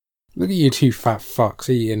Look at you two fat fucks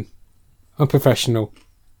eating. Unprofessional.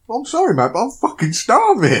 I'm sorry, mate, but I'm fucking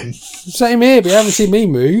starving. Same here, but you haven't seen me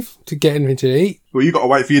move to get anything to eat. Well, you got to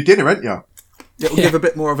wait for your dinner, ain't you? It'll give a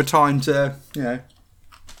bit more of a time to, you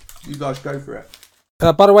guys go for it.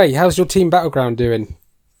 By the way, how's your Team Battleground doing?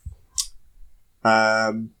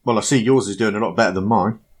 Well, I see yours is doing a lot better than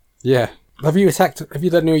mine. Yeah. Have you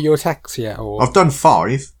done all your attacks yet? Or? I've done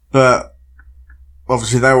 5, but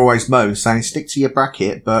obviously they're always moan saying stick to your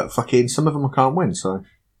bracket, but fucking some of them I can't win, so.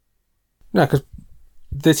 No, because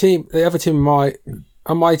the other team on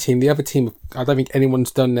my team, the other team, I don't think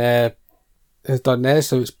anyone's has done theirs,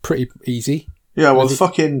 so it's pretty easy. Yeah, well,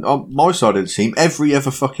 fucking on my side of the team, every other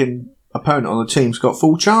fucking opponent on the team's got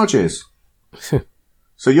full charges.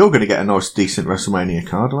 So you're going to get a nice, decent WrestleMania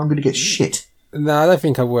card, and I'm going to get shit. No, I don't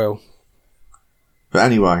think I will. But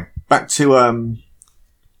anyway, back to Kenny.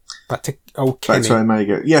 Back to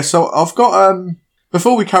Omega. Yeah, so I've got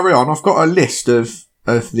before we carry on, I've got a list of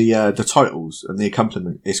the titles and the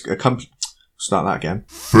accompaniment. Start that again.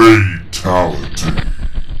 Fatality.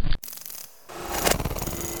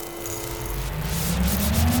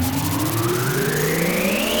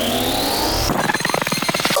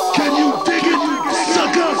 Can you dig it,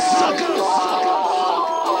 sucker?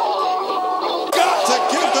 Got to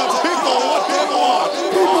give the people what they want.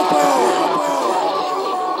 People power.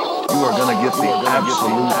 You are going to get the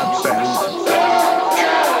absolute best.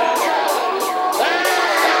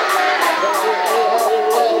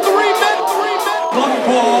 Three men. One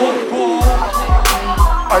ball.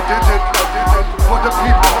 I did it for the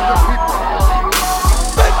people.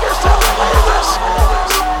 Make yourself famous.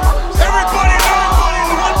 Everybody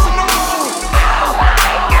wants to know.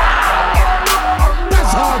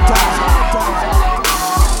 That's hard times.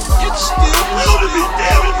 It's still real to me,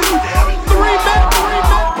 damn it. Three men.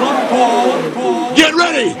 One ball. Get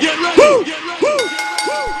ready.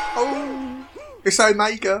 Oh, it's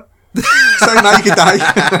Omega. It's Omega Day.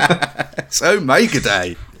 It's Omega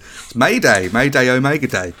Day. It's Mayday, Omega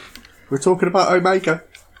Day. We're talking about Omega.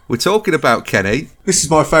 We're talking about Kenny. This is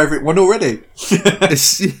my favourite one already. Can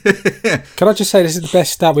I just say this is the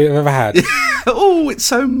best stat we've ever had? Oh, it's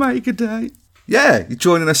Omega Day. Yeah, you're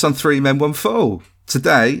joining us on 3 Men, 1 Fall.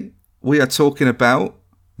 Today, we are talking about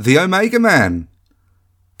the Omega Man.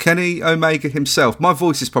 Kenny Omega himself. My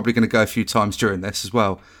voice is probably going to go a few times during this as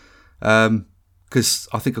well. Because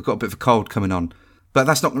I think I've got a bit of a cold coming on. But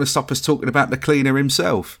that's not going to stop us talking about the cleaner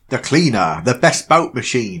himself. The cleaner, the best boat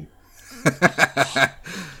machine.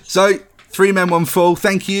 So, 3 Men, 1 Fall,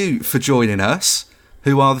 thank you for joining us.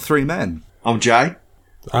 Who are the 3 men? I'm Jay.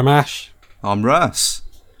 I'm Ash. I'm Russ.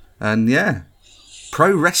 And yeah,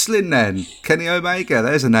 pro wrestling then. Kenny Omega,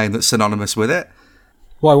 there's a name that's synonymous with it.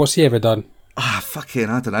 Why, what's he ever done? Fucking,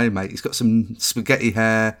 I don't know, mate. He's got some spaghetti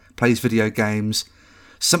hair, plays video games.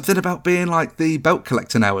 Something about being like the belt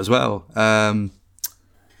collector now as well.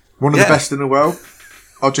 One of the best in the world.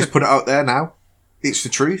 I'll just put it out there now. It's the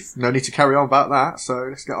truth. No need to carry on about that. So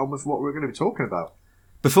let's get on with what we're going to be talking about.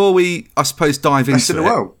 Before we, I suppose, dive into it. Best in the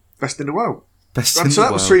world. Best in So the that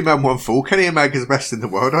world. was 3 Men, 1 Fall. Kenny Omega's best in the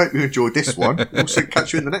world. I hope you enjoyed this one. We'll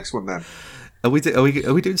catch you in the next one then. Are we doing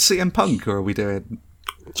CM Punk or are we doing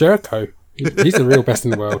Jericho? He's the real best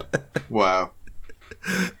in the world. Wow.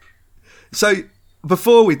 So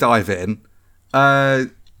before we dive in,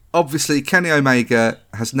 obviously Kenny Omega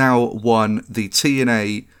has now won the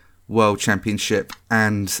TNA World Championship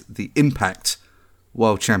and the Impact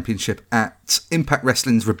World Championship at Impact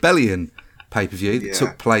Wrestling's Rebellion pay-per-view that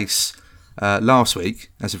took place last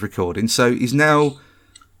week as of recording. So he's now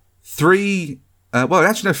 4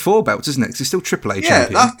 belts, isn't it? Because he's still AAA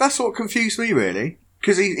champion. Yeah, that's what confused me really.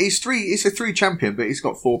 Because he's a 3 champion, but he's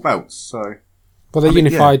got 4 belts, so... Well, they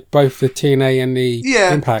unified both the TNA and the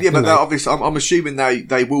Impact. Yeah, but obviously, I'm assuming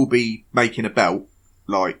they will be making a belt,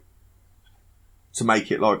 like, to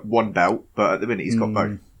make it like one belt, but at the minute he's got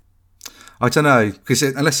both. I don't know, because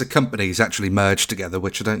unless the companies actually merge together,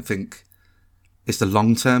 which I don't think is the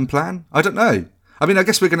long-term plan. I don't know. I mean, I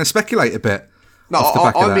guess we're going to speculate a bit. No,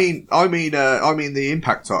 I mean the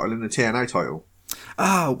Impact title and the TNA title.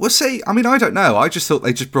 Oh, well, see, I mean, I don't know. I just thought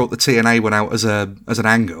they just brought the TNA one out as an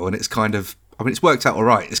angle, and it's kind of, I mean, it's worked out all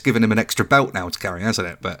right. It's given him an extra belt now to carry, hasn't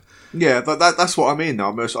it? But yeah, but that's what I mean. Though.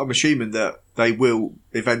 I'm assuming that they will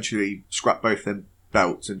eventually scrap both them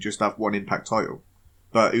belts and just have one Impact title.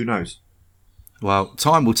 But who knows? Well,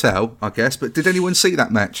 time will tell, I guess. But did anyone see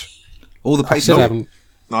that match? All the I still haven't.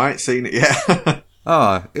 No, I ain't seen it yet.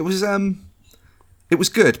 It was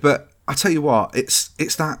good, but I tell you what, it's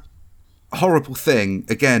that horrible thing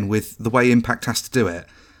again with the way Impact has to do it,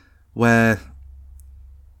 where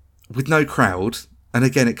with no crowd and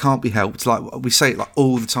again, it can't be helped. Like we say it like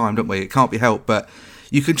all the time, don't we? It can't be helped, but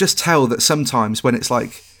you can just tell that sometimes when it's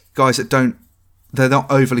like guys that they're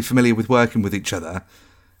not overly familiar with working with each other,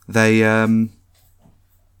 they,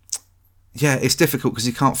 it's difficult because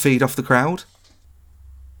you can't feed off the crowd.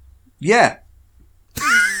 Yeah.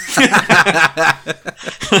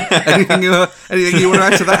 anything you want to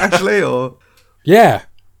add to that, actually, or? Yeah.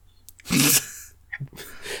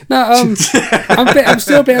 No, I'm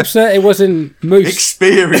still a bit upset it wasn't Moose.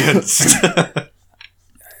 Experienced.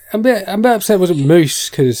 I'm a bit upset it wasn't Moose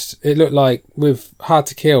because it looked like with Hard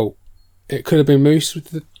to Kill, it could have been Moose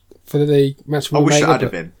for the match. I wish it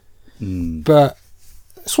had been. But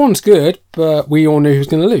Swann's good, but we all knew he was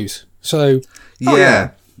going to lose. So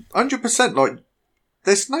yeah, 100%. Like,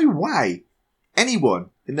 there's no way anyone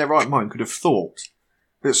in their right mind could have thought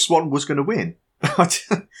that Swann was going to win.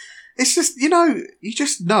 It's just, you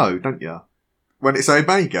just know, don't you? When it's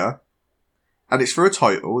Omega, and it's for a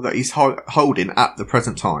title that he's holding at the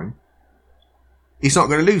present time, he's not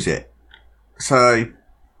going to lose it. So,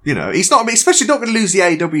 he's not, especially not going to lose the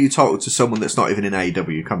AEW title to someone that's not even in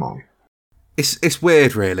AEW. Come on. It's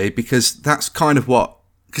weird, really, because that's kind of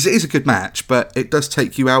because it is a good match, but it does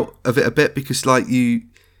take you out of it a bit because, like, you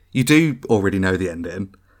do already know the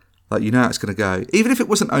ending. Like, you know how it's going to go. Even if it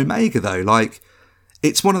wasn't Omega, though, like,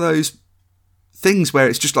 it's one of those things where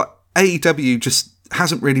it's just like AEW just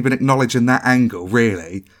hasn't really been acknowledging that angle,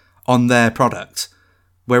 really, on their product.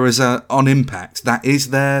 Whereas on Impact, that is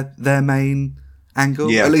their main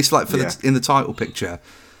angle, at least like in the title picture.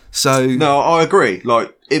 So no, I agree.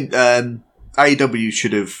 Like, AEW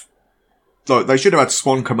should have, like, they should have had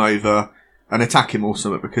Swann come over and attack him or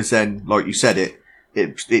something, because then, like you said,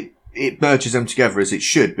 it merges them together as it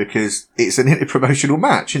should, because it's an interpromotional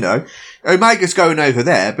match, Omega's going over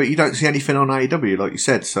there, but you don't see anything on AEW, like you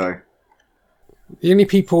said, so. The only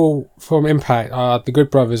people from Impact are the Good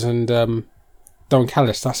Brothers and Don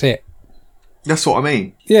Callis, that's it. That's what I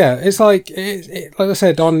mean. Yeah, it's like, like I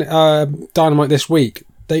said, on Dynamite this week,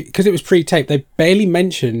 because it was pre-taped, they barely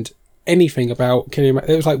mentioned anything about Kenny Omega.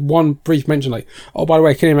 There was like one brief mention, like, oh, by the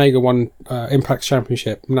way, Kenny Omega won Impact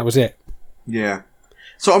Championship, and that was it. Yeah.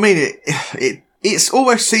 So, I mean, it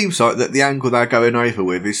almost seems like that the angle they're going over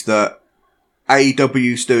with is that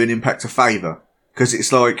AEW's doing Impact a favour. Because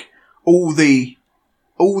it's like, all the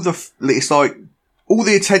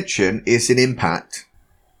attention is in Impact,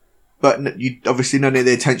 but obviously none of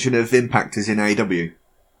the attention of Impact is in AEW.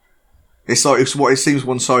 It's like, it seems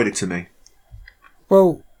one-sided to me.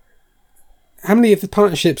 Well, how many of the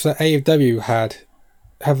partnerships that AEW had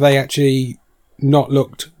have they actually not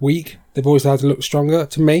looked weak? They've always had to look stronger,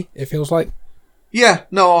 to me, it feels like. Yeah,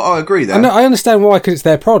 no, I agree there. I understand why, because it's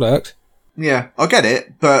their product. Yeah, I get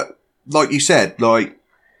it, but like you said, like,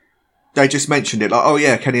 they just mentioned it, like, oh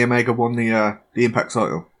yeah, Kenny Omega won the Impact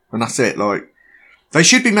title, and that's it. Like, they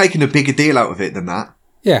should be making a bigger deal out of it than that.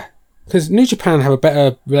 Yeah, because New Japan have a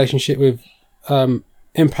better relationship with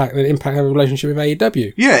Impact than Impact have a relationship with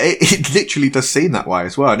AEW. Yeah, it literally does seem that way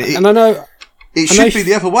as well. And I know... It should be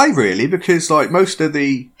the other way, really, because, like, most of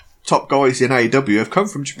the top guys in AEW have come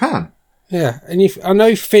from Japan. Yeah, and I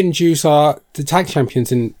know Finn Juice are the tag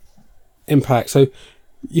champions in Impact, so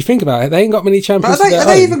you think about it, they ain't got many champions. But are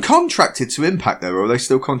they even contracted to Impact, though, or are they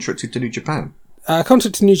still contracted to New Japan?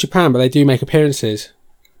 Contracted to New Japan, but they do make appearances.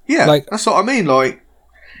 Yeah, that's what I mean. Like,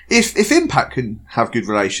 if Impact can have good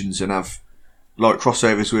relations and have, like,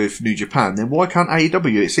 crossovers with New Japan, then why can't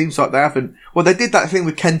AEW? It seems like they haven't... Well, they did that thing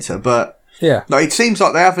with Kenta, but... Yeah. Like, it seems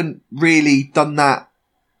like they haven't really done that.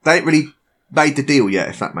 They ain't really made the deal yet,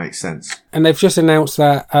 if that makes sense. And they've just announced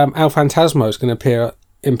that Al Phantasmo is going to appear at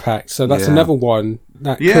Impact, so that's another one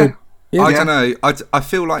that could... Yeah. I don't know. I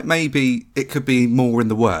feel like maybe it could be more in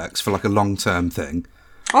the works for, like, a long-term thing.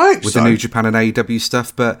 I hope with so. the New Japan and AEW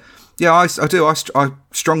stuff, but yeah, I do. I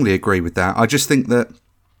strongly agree with that. I just think that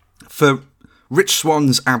for Rich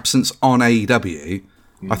Swann's absence on AEW,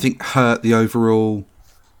 I think hurt the overall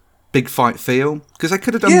big fight feel, because they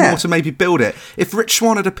could have done more to maybe build it. If Rich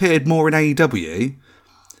Swann had appeared more in AEW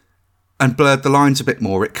and blurred the lines a bit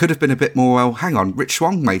more, it could have been a bit more, well, hang on, Rich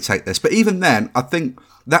Swann may take this. But even then, I think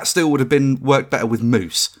that still would have been worked better with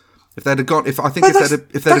Moose. If they'd have gone, if they'd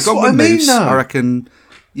have gone with Moose, I reckon,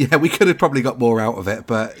 yeah, we could have probably got more out of it.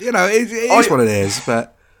 But you know, it is what it is.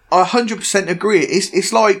 But I 100% agree.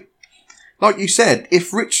 It's like you said,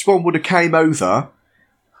 if Rich Swann would have came over,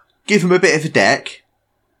 give him a bit of a deck,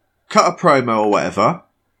 cut a promo or whatever,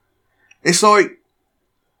 it's like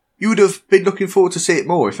you would have been looking forward to see it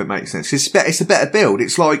more, if it makes sense. It's a better build.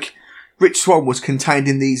 It's like Rich Swann was contained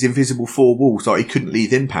in these invisible four walls, like he couldn't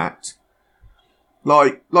leave Impact.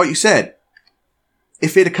 Like you said,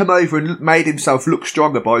 if he'd have come over and made himself look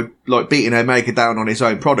stronger by like beating Omega down on his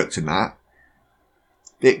own product and that,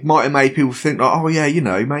 it might have made people think like, oh yeah, you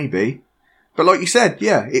know, maybe. But like you said,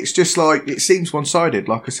 yeah, it's just like, it seems one-sided.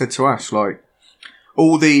 Like I said to Ash, like,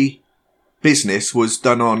 all the business was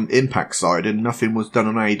done on Impact's side and nothing was done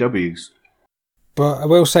on AEW's. But I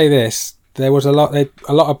will say this, there was a lot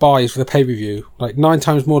of buys for the pay-per-view, like 9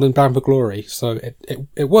 times more than Bound for Glory, so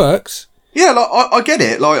it works. Yeah, like, I get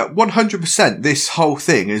it, like, 100% this whole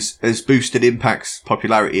thing has boosted Impact's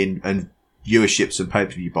popularity and viewerships and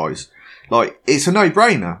pay-per-view buys. Like, it's a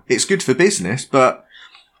no-brainer. It's good for business, but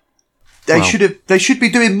they should be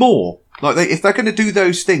doing more. Like, if they're going to do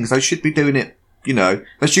those things, they should be doing it, you know,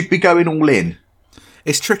 they should be going all in.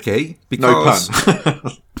 It's tricky because... No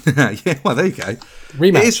pun. Yeah, well, there you go.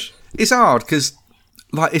 Rematch. It's hard because,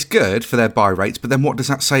 like, it's good for their buy rates, but then what does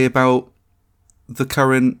that say about the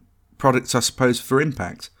current products, I suppose, for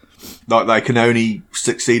Impact? Like, they can only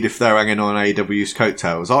succeed if they're hanging on AEW's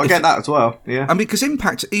coattails. I get that as well, yeah. I mean, because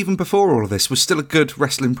Impact, even before all of this, was still a good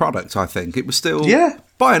wrestling product, I think. It was still... Yeah.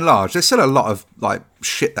 By and large, there's still a lot of, like,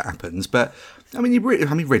 shit that happens, but, I mean,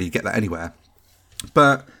 really, you get that anywhere.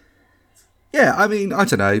 But, yeah, I mean, I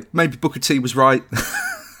don't know. Maybe Booker T was right.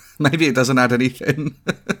 Maybe it doesn't add anything.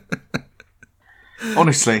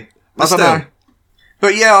 Honestly, I don't know.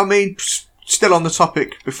 But yeah, I mean, still on the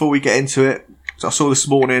topic before we get into it, I saw this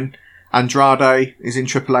morning Andrade is in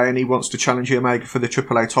AAA and he wants to challenge Omega for the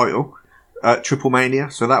AAA title at Triple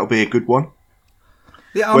Mania, so that'll be a good one.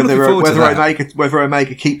 Yeah, I'm looking forward to that. Whether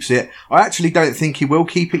Omega keeps it, I actually don't think he will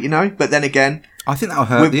keep it, you know. But then again, I think that'll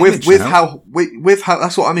hurt with how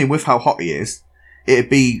that's what I mean. With how hot he is, it'd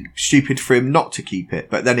be stupid for him not to keep it.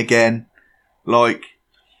 But then again, like,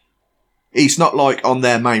 he's not like on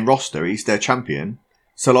their main roster; he's their champion.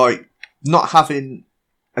 So like, not having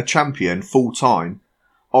a champion full time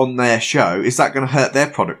on their show, is that going to hurt their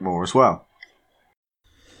product more as well?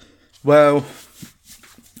 Well,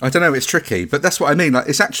 I don't know. It's tricky, but that's what I mean. Like,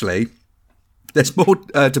 it's actually, there's more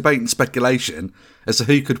debate and speculation as to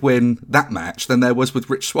who could win that match than there was with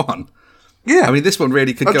Rich Swann. Yeah, I mean, this one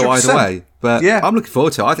really could 100%. Go either way. But yeah, I'm looking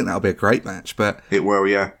forward to it. I think that'll be a great match. But it will,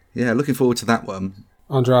 yeah. Yeah, looking forward to that one.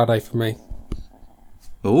 Andrade for me.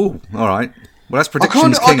 Oh, all right. Well, that's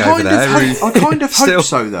predictions king over there. I kind of hope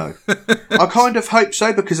so, though. I kind of hope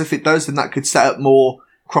so, because if it does, then that could set up more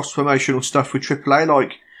cross-promotional stuff with AAA.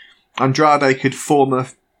 Like, Andrade could form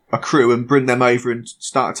a crew and bring them over and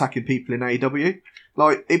start attacking people in AEW.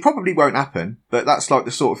 Like, it probably won't happen, but that's like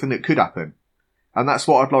the sort of thing that could happen. And that's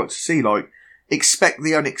what I'd like to see. Like, expect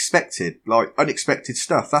the unexpected, like unexpected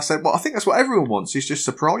stuff. I think that's what everyone wants, is just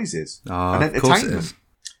surprises and entertainment.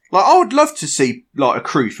 Like, I would love to see like a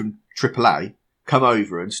crew from AAA come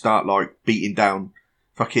over and start like beating down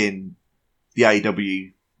fucking the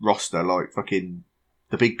AEW roster, like fucking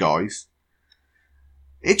the big guys.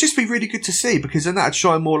 It'd just be really good to see, because then that'd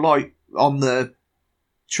shine more light on the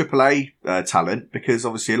AAA talent, because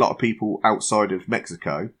obviously a lot of people outside of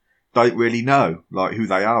Mexico don't really know like who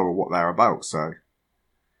they are or what they're about. So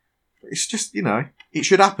it's just, you know, it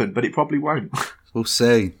should happen, but it probably won't. We'll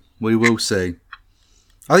see. We will see.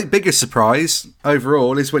 I think biggest surprise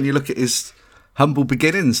overall is when you look at his humble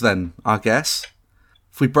beginnings. Then I guess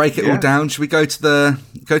if we break it all down, should we go to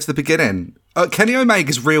the beginning? Kenny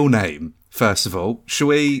Omega's real name, first of all. Should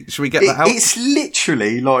we get that out? It's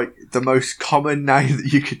literally like the most common name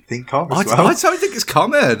that you could think of. I don't think it's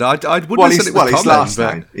common. I wouldn't say it was his common. Last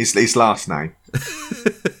name. His last name.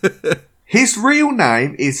 His real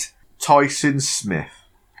name is Tyson Smith.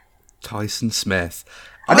 Tyson Smith.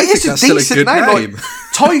 And it is a decent name. Like,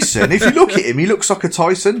 Tyson, if you look at him, he looks like a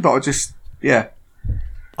Tyson, but he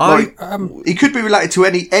could be related to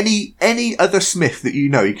any other Smith that you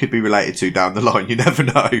know he could be related to down the line. You never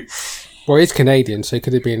know. Well, he's Canadian, so he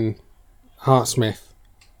could have been Hart Smith.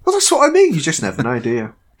 Well, that's what I mean. You just never know, do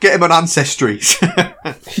you? Get him on Ancestries.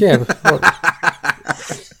 Yeah.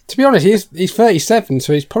 To be honest, he's 37,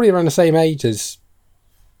 so he's probably around the same age as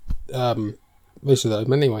most of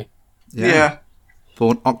them anyway. Yeah.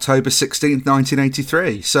 Born October 16th,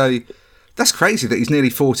 1983. So that's crazy that he's nearly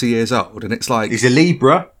 40 years old, and it's like... He's a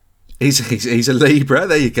Libra. He's a Libra,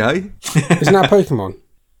 there you go. Isn't that a Pokemon?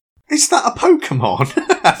 Is that a Pokemon? Is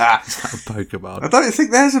that a Pokemon? I don't think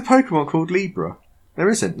there's a Pokemon called Libra. There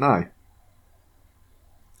isn't, no.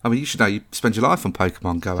 I mean, you should know, you spend your life on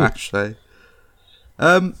Pokemon Go, actually.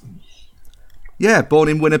 Yeah, born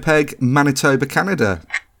in Winnipeg, Manitoba, Canada.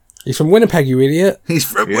 He's from Winnipeg, you idiot. He's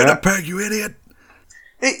from Winnipeg, you idiot.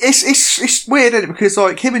 It's weird, isn't it? Because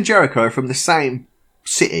like him and Jericho are from the same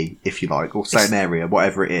city, if you like, or same area,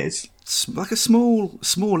 whatever it is. It's like a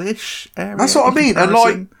smallish area. That's what I mean. And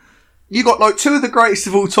like, You got like two of the greatest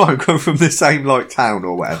of all time come from the same like town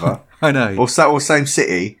or whatever. I know. Or same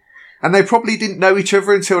city. And they probably didn't know each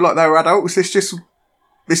other until like they were adults.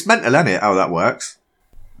 It's mental, isn't it, how that works?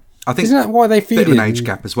 I think isn't that why they bit feuded? of an age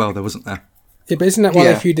gap as well, there wasn't there? Yeah, but isn't that why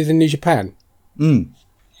they feuded in New Japan?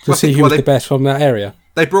 To see who was the best from that area.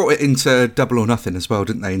 They brought it into Double or Nothing as well,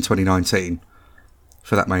 didn't they, in 2019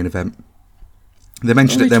 for that main event? They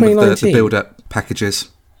mentioned it then with the build-up packages.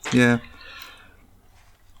 Yeah.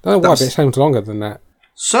 I don't know why, but it sounds longer than that.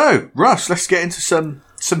 So, Russ, let's get into some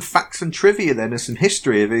facts and trivia then, and some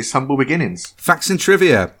history of his humble beginnings. Facts and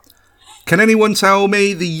trivia. Can anyone tell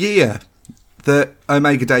me the year that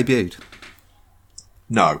Omega debuted?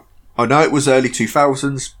 No. I know it was early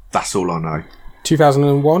 2000s. That's all I know.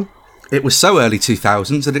 2001? It was so early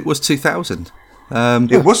 2000s that it was 2000.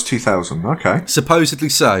 It was 2000, okay. Supposedly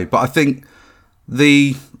so, but I think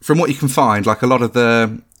from what you can find, like a lot of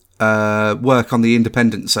the work on the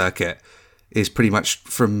independent circuit is pretty much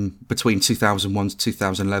from between 2001 to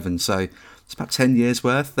 2011, so it's about 10 years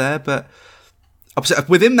worth there. But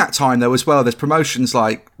within that time though as well, there's promotions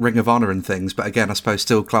like Ring of Honor and things, but again I suppose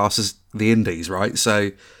still class as the indies, right?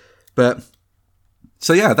 So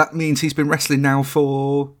yeah, that means he's been wrestling now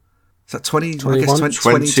for, is that 21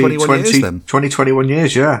 years then? 21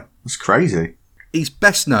 years, yeah. That's crazy. He's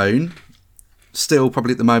best known, still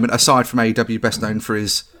probably at the moment, aside from AEW, best known for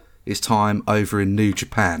his time over in New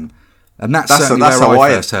Japan. And that's certainly where I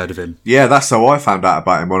first heard of him. Yeah, that's how I found out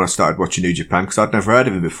about him when I started watching New Japan, because I'd never heard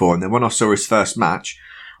of him before. And then when I saw his first match,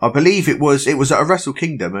 I believe it was at a Wrestle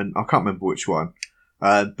Kingdom, and I can't remember which one.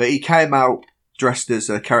 But he came out dressed as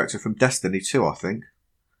a character from Destiny 2, I think.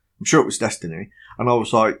 I'm sure it was Destiny. And I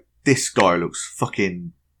was like, this guy he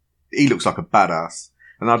looks like a badass.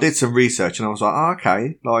 And I did some research and I was like, oh,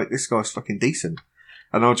 okay, like this guy's fucking decent.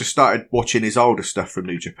 And I just started watching his older stuff from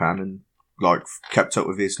New Japan and like kept up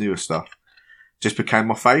with his newer stuff. Just became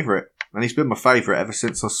my favourite. And he's been my favourite ever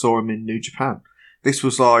since I saw him in New Japan. This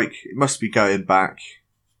was like, it must be going back,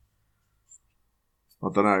 I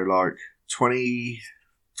don't know, like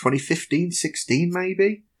 2015, 16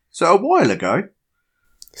 maybe? So a while ago.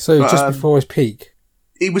 So just before his peak?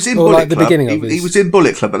 He was in Bullet Club. The beginning of he was in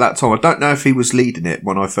Bullet Club at that time. I don't know if he was leading it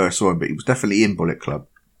when I first saw him, but he was definitely in Bullet Club.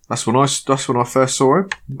 That's when I first saw him.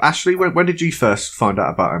 Ashley, when did you first find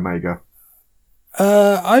out about Omega?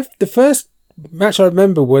 The first match I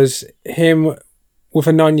remember was him with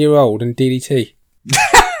a 9-year-old and DDT.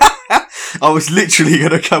 I was literally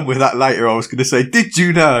going to come with that later. I was going to say, did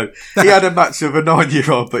you know he had a match with a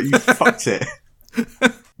 9-year-old, but you fucked it?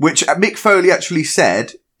 Which Mick Foley actually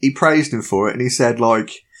said, he praised him for it, and he said,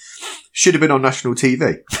 like, should have been on national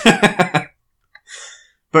TV.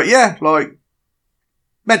 But yeah, like,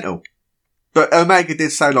 mental. But Omega did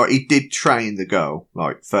say, like, he did train the girl,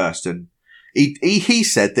 like, first, and he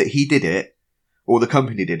said that he did it, or the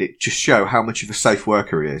company did it, to show how much of a safe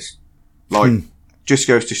worker he is. Like, just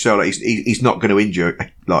goes to show, like, he's not going to injure,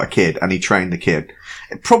 like, a kid, and he trained the kid.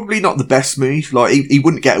 Probably not the best move, like, he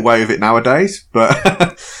wouldn't get away with it nowadays, but,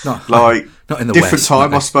 not in the different West,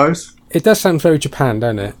 time, I suppose. It does sound very Japan,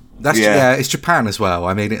 doesn't it? Yeah, it's Japan as well.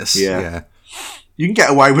 I mean, it's, yeah. You can get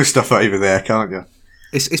away with stuff over there, can't you?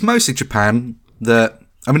 It's mostly Japan that,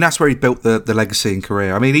 I mean, that's where he built the legacy and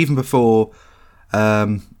career. I mean, even before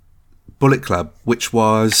Bullet Club, which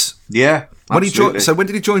was... Yeah, absolutely. So when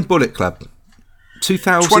did he join Bullet Club?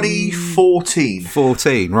 2014.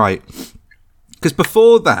 14, right. Because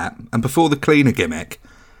before that, and before the cleaner gimmick...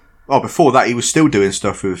 Oh, before that, he was still doing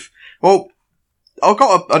stuff with... Well, I've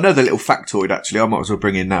got another little factoid, actually, I might as well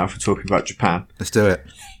bring in now if we're talking about Japan. Let's do it.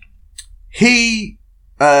 He,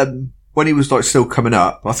 when he was like still coming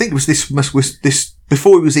up, I think it was this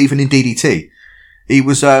before he was even in DDT, he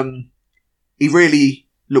was, he really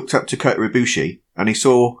looked up to Kota Ibushi, and he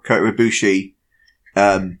saw Kota Ibushi,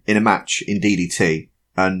 in a match in DDT,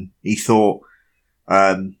 and he thought,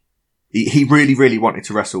 he really, really wanted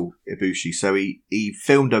to wrestle Ibushi, so he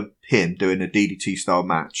filmed him doing a DDT style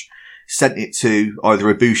match, sent it to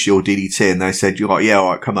either Ibushi or DDT, and they said, "You're like, yeah,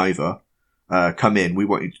 all right, come over, come in. We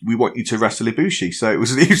want you to wrestle Ibushi." So it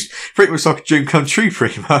was pretty much like a dream come true,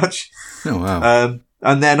 pretty much. Oh wow!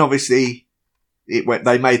 And then obviously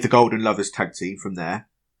they made the Golden Lovers tag team from there,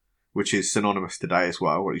 which is synonymous today as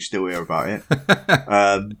well. Well, you still hear about it.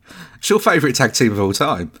 It's your favourite tag team of all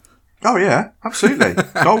time. Oh yeah, absolutely.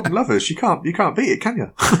 Golden Lovers. You can't beat it, can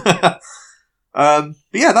you? But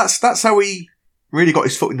yeah, that's how he really got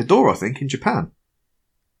his foot in the door, I think, in Japan.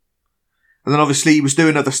 And then obviously he was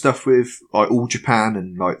doing other stuff with like All Japan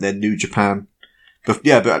and like then New Japan. But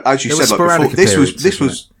yeah, but as you said, like before, this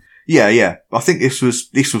was yeah. I think this was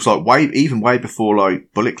like way before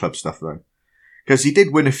like Bullet Club stuff though, because he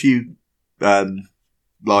did win a few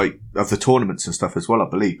like of the tournaments and stuff as well, I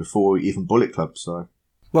believe, before even Bullet Club. So,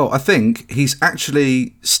 well, I think he's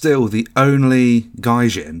actually still the only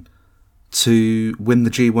Gaijin to win the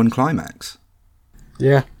G1 Climax.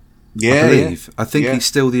 Yeah. Yeah, I believe. yeah. I think Yeah. he's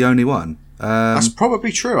still the only one. That's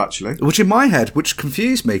probably true, actually. Which in my head, which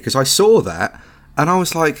confused me, because I saw that, and I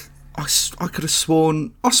was like, I could have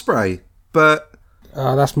sworn Osprey, but...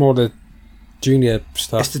 That's more the junior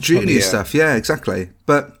stuff. It's the junior stuff, yeah, exactly.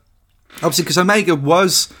 But obviously, because Omega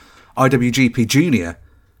was IWGP Junior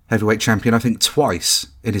Heavyweight Champion, I think, twice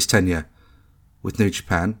in his tenure with New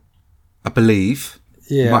Japan, I believe.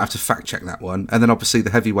 Yeah. You might have to fact check that one. And then obviously the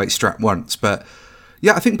heavyweight strap once. But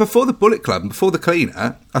yeah, I think before the Bullet Club, before the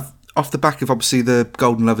Cleaner, off the back of obviously the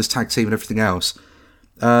Golden Lovers tag team and everything else,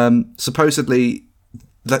 supposedly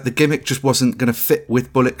that the gimmick just wasn't going to fit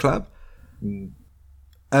with Bullet Club.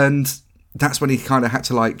 And that's when he kind of had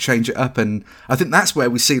to like change it up. And I think that's where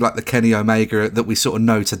we see like the Kenny Omega that we sort of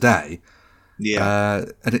know today. Yeah.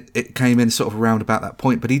 And it came in sort of around about that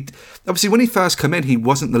point. But he obviously, when he first came in, he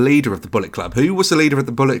wasn't the leader of the Bullet Club. Who was the leader of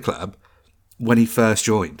the Bullet Club when he first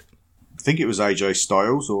joined? I think it was AJ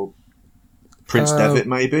Styles or Prince Devitt,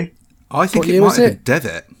 maybe. I think What it year might was have it? been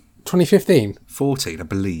Devitt. 2015? 14, I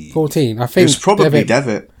believe. 14. I It think was probably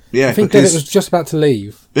Devitt. Yeah, I think because, Devitt was just about to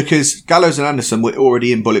leave. because Gallows and Anderson were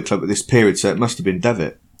already in Bullet Club at this period, so it must have been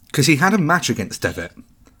Devitt. Because he had a match against Devitt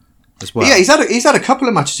as well. Yeah, he's had a couple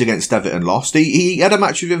of matches against Devitt and lost. He had a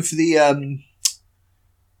match with him for the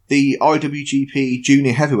IWGP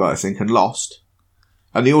Junior Heavyweight, I think, and lost.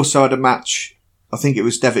 And he also had a match, I think it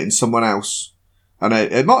was Devitt and someone else. And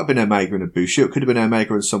it might have been Omega and Ibushi. It could have been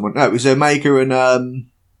Omega and someone. No, it was Omega and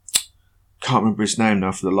can't remember his name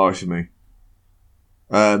now for the life of me.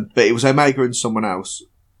 But it was Omega and someone else,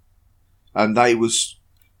 and it was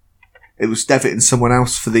Devitt and someone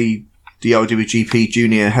else for the IWGP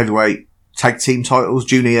Junior Heavyweight Tag Team titles,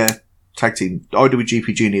 Junior Tag Team,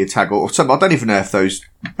 IWGP Junior Tag, or something. I don't even know if those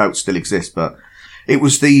belts still exist, but it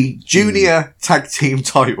was the Junior Tag Team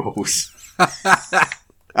titles,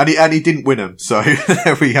 and he didn't win them. So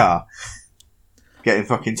there we are, getting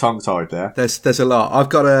fucking tongue tied there. There's a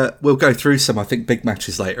lot. We'll go through some, I think, big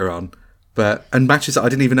matches later on. And matches that I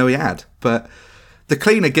didn't even know he had. But the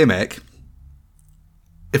Cleaner gimmick,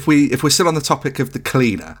 if we're still on the topic of the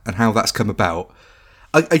Cleaner and how that's come about,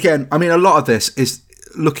 again, I mean, a lot of this is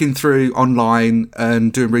looking through online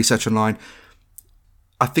and doing research online.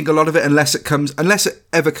 I think a lot of it, unless it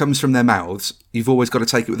ever comes from their mouths, you've always got to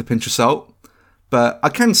take it with a pinch of salt. But I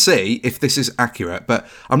can see if this is accurate. But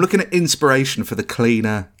I'm looking at inspiration for the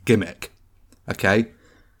Cleaner gimmick. Okay.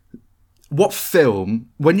 What film,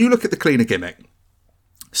 when you look at the Cleaner gimmick,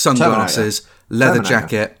 sunglasses, leather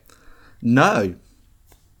jacket, no,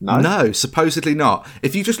 supposedly not.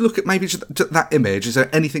 If you just look at maybe just that image, is there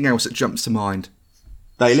anything else that jumps to mind?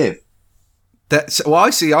 They Live.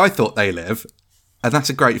 I thought They Live, and that's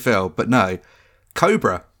a great film, but no.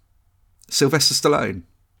 Cobra, Sylvester Stallone.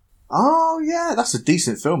 Oh yeah, that's a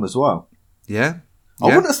decent film as well. Yeah. I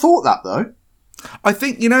wouldn't have thought that though. I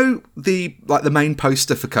think, the main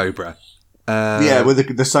poster for Cobra. Yeah,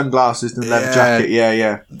 with the sunglasses and the leather jacket.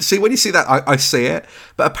 Yeah. See, when you see that, I see it.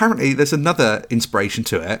 But apparently there's another inspiration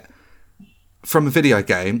to it from a video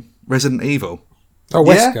game, Resident Evil. Oh,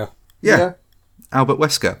 Wesker. Yeah. Albert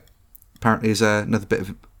Wesker apparently is another bit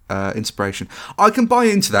of inspiration. I can buy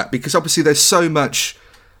into that because obviously there's so much...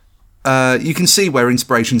 you can see where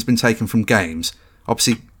inspiration's been taken from games.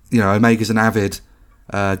 Obviously, Omega's an avid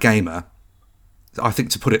gamer, I think,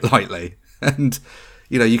 to put it lightly. And...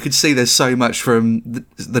 you could see there's so much from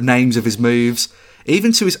the names of his moves,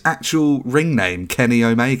 even to his actual ring name, Kenny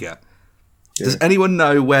Omega. Yeah. Does anyone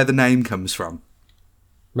know where the name comes from?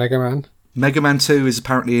 Mega Man. Mega Man 2 is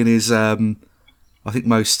apparently in his, I think,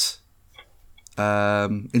 most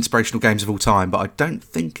inspirational games of all time, but I don't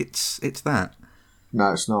think it's that.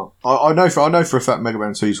 No, it's not. I know for a fact Mega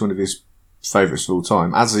Man 2 is one of his favourites of all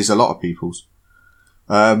time, as is a lot of people's.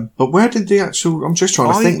 But where did the actual... I'm just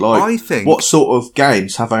trying to think, what sort of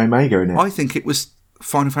games have Omega in it? I think it was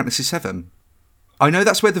Final Fantasy VII. I know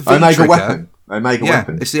that's where the V Omega trigger... Weapon. Omega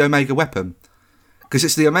Weapon. It's the Omega Weapon. Because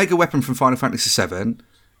it's the Omega Weapon from Final Fantasy VII.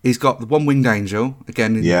 He's got the One-Winged Angel,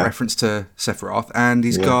 again, in reference to Sephiroth, and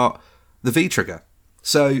he's got the V trigger.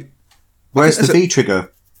 So... Where's the V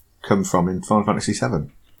trigger come from in Final Fantasy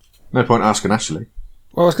VII? No point asking Ashley.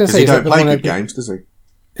 Well, I was going to say... He don't play good games, does he?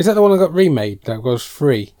 Is that the one that got remade? That was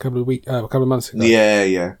free a couple of months ago.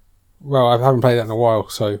 Yeah. Well, I haven't played that in a while,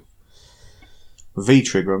 so V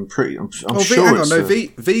trigger. I'm sure. Hang on, no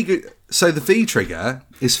V. So the V trigger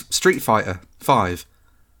is Street Fighter 5.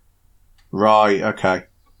 Right. Okay.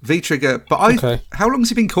 V-Trigger. But how long has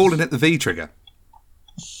he been calling it the V-Trigger?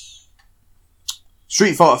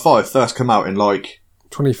 Street Fighter 5 first came out in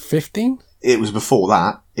 2015. It was before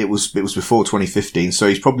that. It was before 2015. So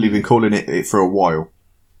he's probably been calling it for a while.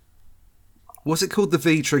 Was it called the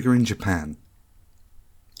V-Trigger in Japan?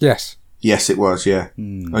 Yes. Yes, it was. Yeah,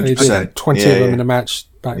 100%. He did 20 of them in a match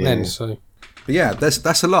back then. So. But yeah,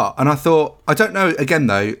 that's a lot. And I thought, I don't know, again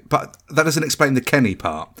though, but that doesn't explain the Kenny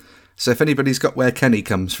part. So if anybody's got where Kenny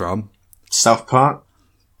comes from... South Park?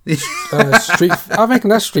 I reckon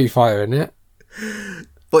that's Street Fighter, isn't it?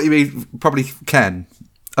 What you mean? Probably Ken.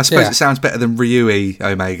 I suppose it sounds better than Ryui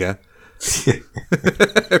Omega.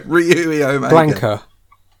 Ryui Omega. Blanca.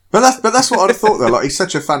 But that's what I'd have thought though. He's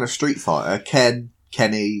such a fan of Street Fighter.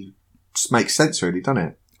 Kenny just makes sense really, doesn't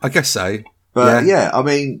it? I guess so. But I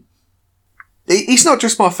mean... He's not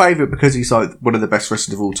just my favourite because he's one of the best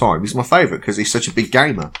wrestlers of all time. He's my favourite because he's such a big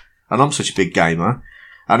gamer. And I'm such a big gamer.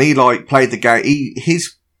 And he played the game.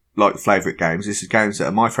 His favourite games. This is games that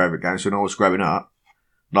are my favourite games when I was growing up.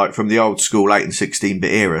 From the old school 8 and 16-bit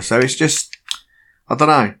era. So it's just, I don't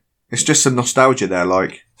know. It's just some nostalgia there.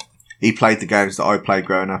 He played the games that I played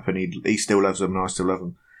growing up and he still loves them and I still love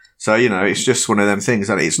them. So, it's just one of them things.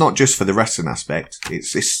 And it's not just for the wrestling aspect.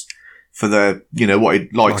 It's for the, what he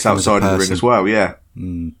likes outside of the ring as well, yeah.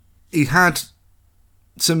 Mm. He had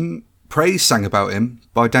some praise sang about him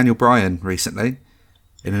by Daniel Bryan recently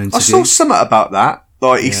in an interview. I saw something about that.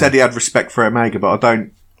 He said he had respect for Omega, but I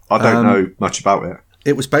don't know much about it.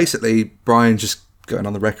 It was basically Bryan just going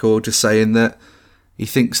on the record, just saying that he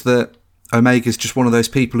thinks that Omega's just one of those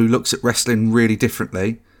people who looks at wrestling really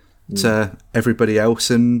differently to everybody else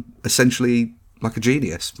and essentially like a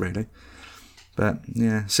genius, really. But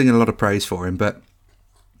yeah, singing a lot of praise for him. But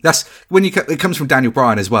that's when it comes from Daniel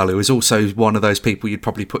Bryan as well, who is also one of those people you'd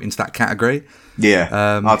probably put into that category.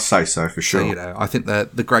 Yeah, I'd say so for sure. So, I think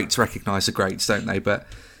the greats recognise the greats, don't they? But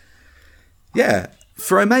yeah,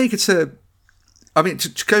 for Omega to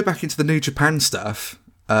go back into the New Japan stuff,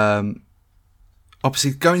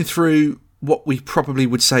 obviously going through what we probably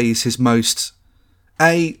would say is his most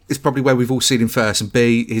A, is probably where we've all seen him first, and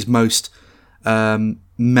B, his most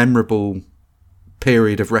memorable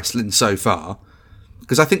period of wrestling so far,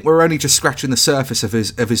 because I think we're only just scratching the surface of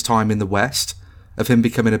his time in the West, of him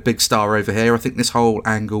becoming a big star over here. I think this whole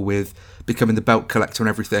angle with becoming the belt collector and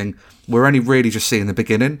everything, we're only really just seeing the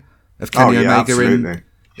beginning of Kenny Omega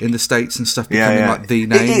in the States and stuff, becoming the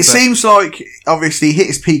name. It seems like obviously he hit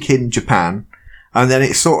his peak in Japan, and then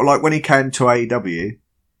it's sort of like when he came to AEW,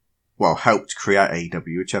 helped create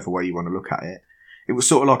AEW, whichever way you want to look at it. It was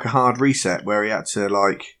sort of like a hard reset where he had to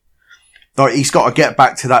he's got to get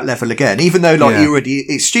back to that level again, even though he already,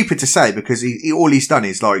 it's stupid to say because he all he's done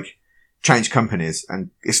is change companies, and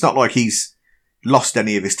it's not like he's lost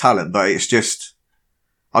any of his talent, but it's just,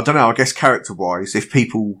 I don't know, I guess character wise, if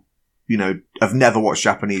people, have never watched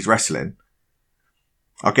Japanese wrestling,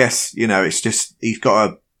 I guess, it's just, he's got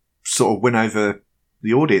to sort of win over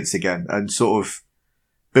the audience again and sort of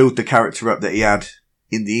build the character up that he had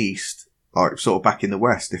in the East, sort of back in the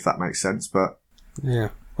West, if that makes sense, but. Yeah.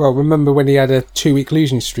 Well, remember when he had a 2-week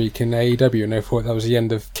losing streak in AEW and they thought that was the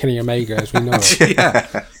end of Kenny Omega as we know it?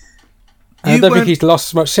 Yeah. I don't think he's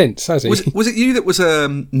lost much since, has he? Was it you that was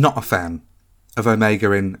not a fan of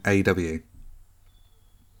Omega in AEW?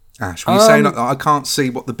 Ash, were you saying I can't see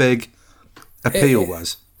what the big appeal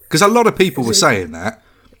was? Because a lot of people were saying that.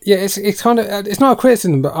 Yeah, it's kind of, it's not a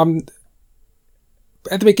criticism, but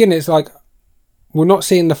at the beginning it's like, we're not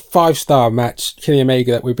seeing the 5-star match Kenny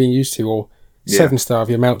Omega that we've been used to, or 7-star of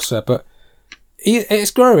your Meltzer, but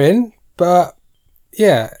it's growing. But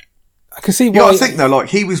yeah, I can see why. I think though,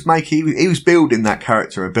 he was building that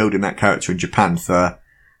character in Japan for,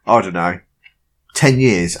 I don't know, 10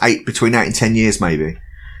 years, between 8 and 10 years maybe,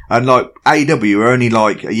 and AEW are only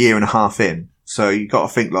a year and a half in, so you got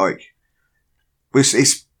to think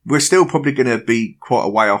we're still probably going to be quite a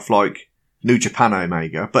way off New Japan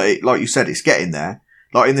Omega, but like you said, it's getting there.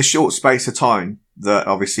 In the short space of time that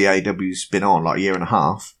obviously AEW's been on, a year and a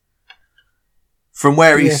half, from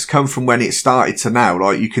where he's come from when it started to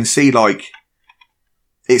now, you can see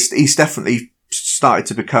he's definitely started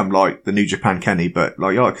to become the New Japan Kenny, but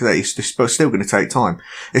it's still going to take time,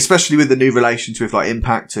 especially with the new relations with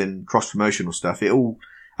Impact and cross promotional stuff. It all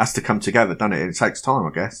has to come together, doesn't it? And it takes time,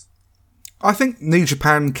 I guess. I think New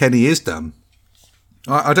Japan Kenny is done.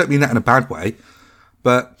 I don't mean that in a bad way,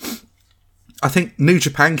 but I think New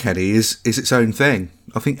Japan Kenny is its own thing.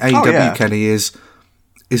 I think AEW Kenny is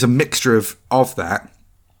a mixture of that,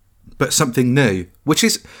 but something new, which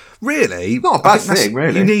is really not a bad thing,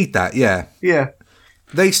 really. You need that, yeah. Yeah.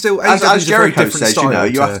 They still as Jericho says, style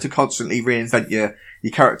you have to constantly reinvent your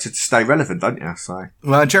character to stay relevant, don't you? So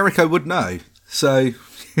well, Jericho would know. So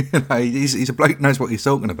he's a bloke who knows what he's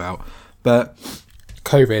talking about. But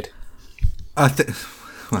COVID,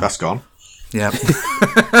 that's gone. Yeah.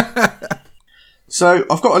 So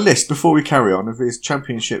I've got a list before we carry on of his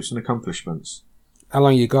championships and accomplishments. how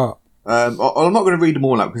long you got? I'm not going to read them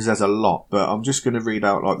all out because there's a lot, but I'm just going to read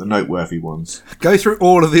out like the noteworthy ones. Go through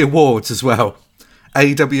all of the awards as well.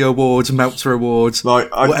 AW awards, Meltzer awards, I'm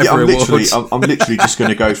literally just going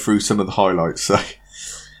to go through some of the highlights. So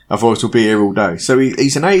otherwise, we'll be here all day. So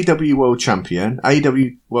he's an AEW World Champion,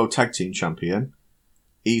 AEW World Tag Team Champion.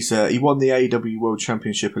 He won the AEW World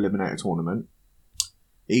Championship Eliminator Tournament.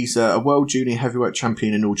 He's a World Junior Heavyweight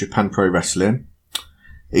Champion in All Japan Pro Wrestling.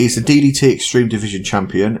 He's a DDT Extreme Division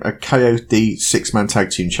Champion, a KOD 6-Man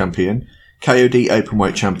Tag Team Champion, KOD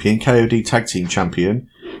Openweight Champion, KOD Tag Team Champion,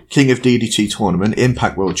 King of DDT Tournament,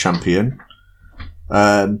 Impact World Champion,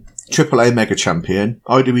 AAA Mega Champion,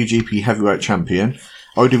 IWGP Heavyweight Champion,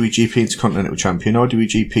 IWGP Intercontinental Champion,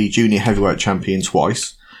 IWGP Junior Heavyweight Champion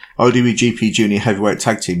twice, IWGP Junior Heavyweight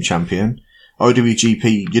Tag Team Champion,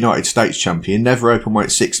 IWGP United States Champion, Never Openweight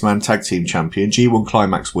 6-Man Tag Team Champion, G1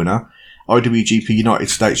 Climax winner, IWGP United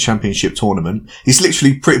States Championship Tournament. He's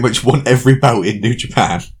literally pretty much won every belt in New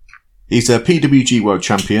Japan. He's a PWG World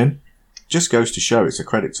Champion. Just goes to show it's a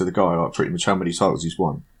credit to the guy, like pretty much how many titles he's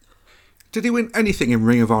won. Did he win anything in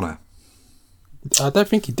Ring of Honor? I don't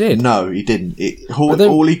think he did. No, he didn't.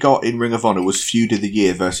 All he got in Ring of Honor was Feud of the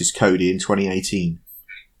Year versus Cody in 2018.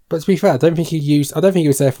 But to be fair, I don't think he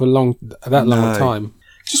was there for long a time.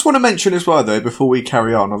 Just want to mention as well, though, before we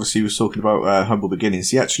carry on, obviously he was talking about Humble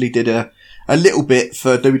Beginnings. He actually did a little bit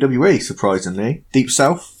for WWE, surprisingly. Deep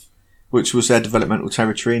South, which was their developmental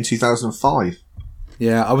territory in 2005.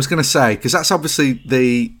 Yeah, I was going to say, because that's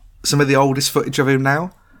obviously some of the oldest footage of him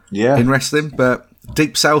now in wrestling, but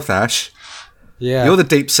Deep South, Ash, you're the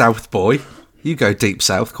Deep South boy. You go Deep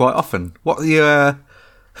South quite often. What are you...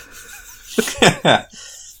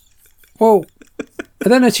 Well, I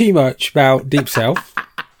don't know too much about Deep South,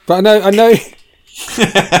 but I know,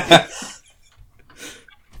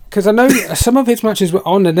 because I know some of his matches were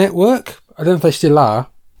on the network. I don't know if they still are.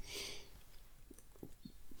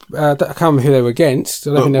 I can't remember who they were against.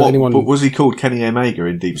 I don't think there was anyone. But was he called Kenny Omega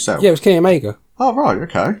in Deep South? Yeah, it was Kenny Omega. Oh right,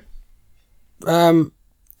 okay.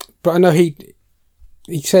 But I know he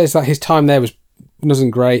says that his time there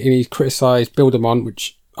wasn't great, and he criticised Bill DeMont,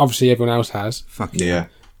 which obviously everyone else has. Fuck yeah.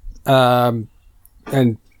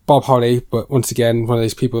 And Bob Holly, but once again, one of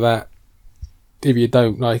those people that if you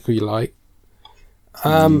don't like or you like.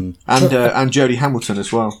 And Jodie Hamilton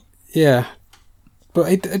as well. Yeah.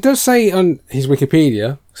 But it does say on his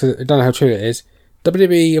Wikipedia, so I don't know how true it is,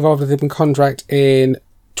 WWE evolved with him contract in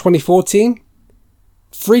 2014,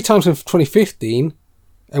 3 times in 2015,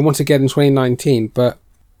 and once again in 2019, but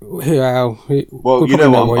Well, you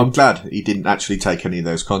know what? I'm glad he didn't actually take any of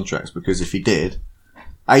those contracts, because if he did,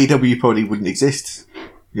 AEW probably wouldn't exist,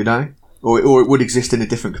 you know? Or it would exist in a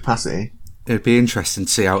different capacity. It'd be interesting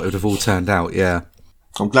to see how it would have all turned out, yeah.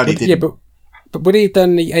 I'm glad he didn't. Yeah, but would he have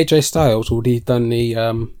done the AJ Styles, or would he have done the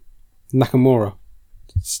Nakamura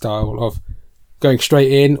style of going straight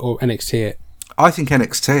in, or NXT it? I think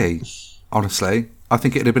NXT, honestly. I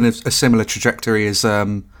think it'd have been a similar trajectory as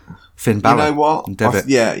Finn Balor. You know what?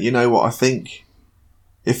 You know what? I think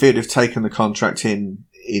if he'd have taken the contract in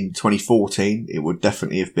 2014, it would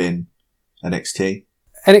definitely have been NXT.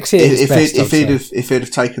 NXT is best, if he'd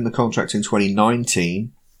have taken the contract in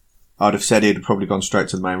 2019, I'd have said he'd have probably gone straight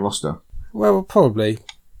to the main roster. Well, probably.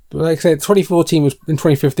 But like I said, 2015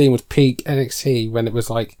 was peak NXT when it was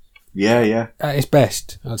like at its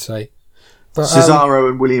best, I'd say. But, Cesaro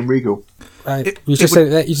and William Regal. You just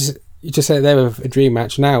said they were a dream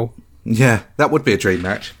match now. Yeah, that would be a dream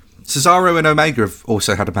match. Cesaro and Omega have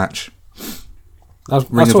also had a match. I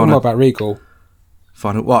was talking more about Regal.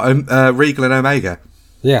 Regal and Omega?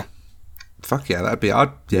 Yeah. Fuck yeah, that'd be... I'd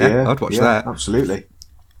watch that. Absolutely.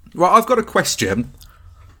 Right, I've got a question.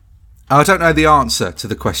 I don't know the answer to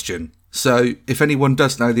the question. So, if anyone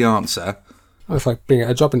does know the answer... Oh, it's like being at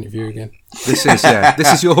a job interview again. This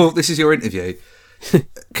is your interview.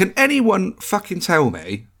 Can anyone fucking tell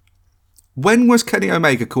me, when was Kenny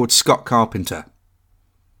Omega called Scott Carpenter?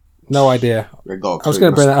 No idea. I was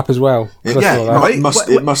going to bring that up as well.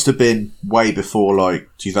 It must have been way before, like,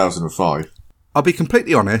 2005. I'll be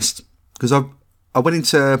completely honest, because I went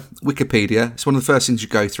into Wikipedia. It's one of the first things you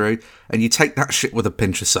go through, and you take that shit with a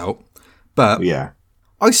pinch of salt. But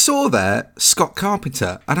I saw there Scott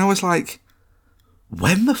Carpenter, and I was like,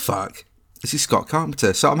 when the fuck is he Scott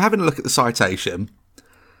Carpenter? So I'm having a look at the citation.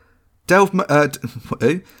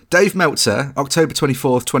 Dave Meltzer, October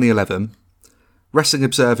 24th, 2011. Wrestling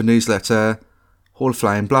Observer newsletter, Hall of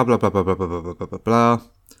Fame, blah, blah, blah, blah, blah, blah, blah, blah, blah, blah.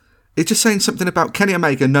 It's just saying something about Kenny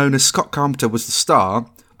Omega, known as Scott Carpenter, was the star,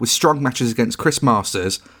 with strong matches against Chris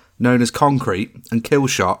Masters, known as Concrete, and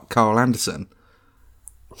Killshot, Carl Anderson.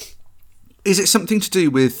 Is it something to do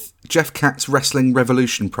with Jeff Katz's Wrestling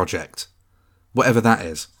Revolution project? Whatever that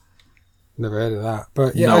is. Never heard of that.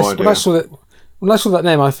 But yeah, No idea. when I saw that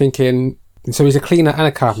name, I'm thinking, so he's a cleaner and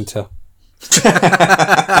a carpenter.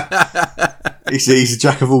 He's a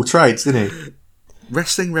jack of all trades, isn't he?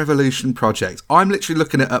 Wrestling Revolution project. I'm literally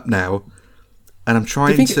looking it up now, and I'm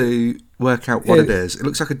trying to work out what it is. It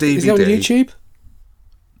looks like a DVD. Is it on YouTube?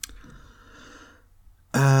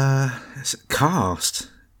 It's a cast.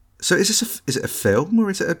 So is it a film or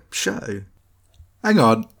is it a show? Hang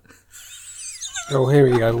on. Oh, here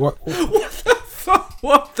we go. What?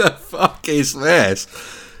 What the fuck is this?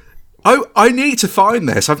 Oh, I need to find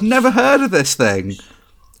this. I've never heard of this thing.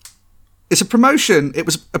 It's a promotion. It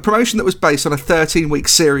was a promotion that was based on a 13-week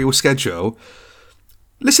serial schedule.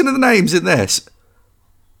 Listen to the names in this.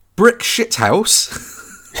 Brick Shithouse.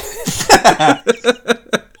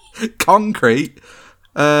 Concrete.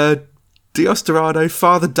 Dios Dorado,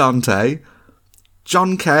 Father Dante.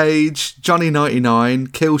 John Cage. Johnny 99.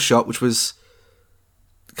 Killshot, which was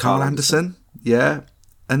Carl Anderson. Yeah.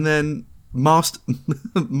 And then Master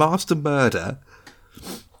Murder.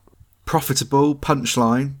 Profitable.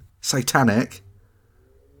 Punchline. Satanic.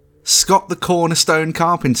 Scott the Cornerstone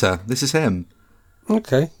Carpenter. This is him.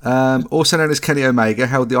 Okay. Also known as Kenny Omega,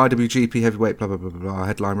 held the IWGP Heavyweight, blah, blah, blah, blah, blah.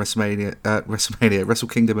 Headline WrestleMania, Wrestle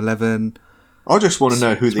Kingdom 11. I just want to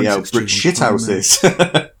know who the Brick Shithouse is.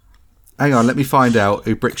 Hang on, let me find out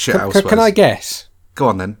who Brick Shithouse was. Can I guess? Go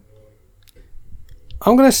on then.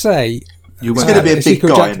 I'm going to say... It's going to be a big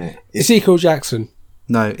guy, isn't it? Ezekiel Jackson.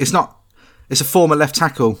 No, it's not. It's a former left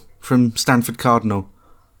tackle from Stanford Cardinal.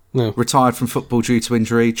 No. Retired from football due to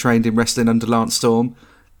injury, trained in wrestling under Lance Storm.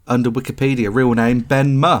 Under Wikipedia, real name,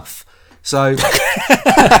 Ben Muff. So...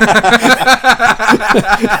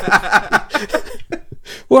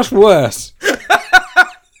 What's worse?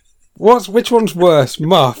 Which one's worse,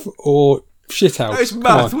 Muff or Shithouse? It's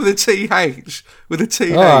Muff with a TH. With a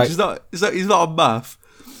TH. Right. He's not a Muff.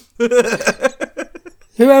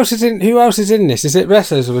 Who else is in this? Is it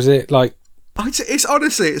wrestlers or is it like... It's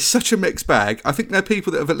honestly, it's such a mixed bag. I think they're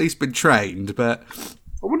people that have at least been trained, but...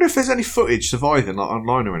 I wonder if there's any footage surviving, like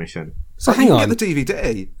online or anything. So you hang can on. get the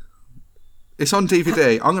DVD. It's on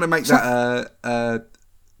DVD. I'm going to make that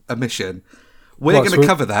a mission. We're going to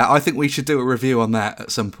cover that. I think we should do a review on that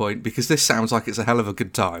at some point because this sounds like it's a hell of a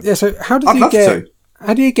good time. Yeah, so how do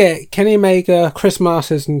you get Kenny Omega, Chris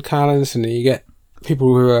Masters and Carl Anderson, and you get people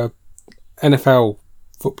who are NFL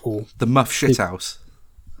football? The Muff Shithouse.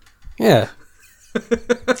 Yeah.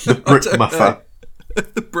 The Brick Muffer.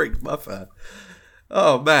 The Brick Muffer.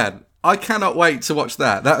 Oh man, I cannot wait to watch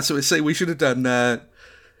that. That's what we should have done.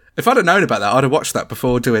 If I'd have known about that, I'd have watched that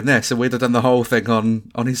before doing this, and we'd have done the whole thing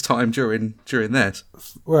on his time during this.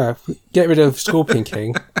 Well, get rid of Scorpion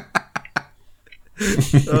King.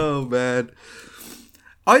 Oh man,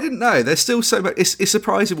 I didn't know. There's still so much. It's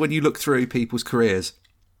surprising when you look through people's careers,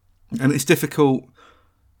 and it's difficult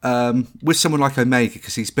with someone like Omega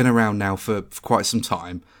because he's been around now for quite some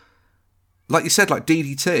time. Like you said, like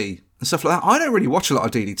DDT. And stuff like that. I don't really watch a lot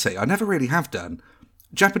of DDT. I never really have done.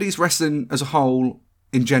 Japanese wrestling as a whole,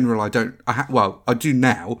 in general, I don't. I do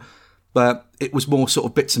now, but it was more sort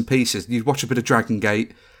of bits and pieces. You'd watch a bit of Dragon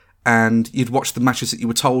Gate, and you'd watch the matches that you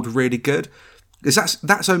were told were really good. Because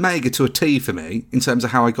that's Omega to a T for me in terms of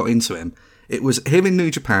how I got into him. It was him in New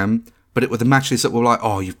Japan, but it were the matches that were like,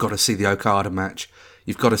 oh, you've got to see the Okada match,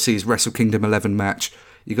 you've got to see his Wrestle Kingdom 11 match.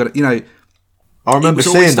 You got to, I remember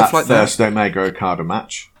seeing that like first Omega Okada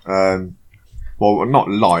match. Well, not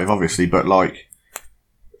live, obviously, but like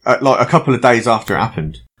a couple of days after it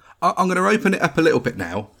happened. I'm going to open it up a little bit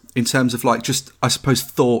now in terms of like just, I suppose,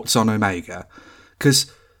 thoughts on Omega.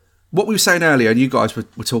 Because what we were saying earlier, and you guys were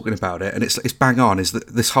talking about it, and it's bang on, is that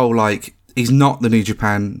this whole like, he's not the New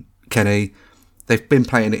Japan Kenny. They've been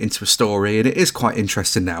playing it into a story, and it is quite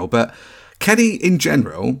interesting now. But Kenny, in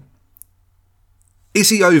general, is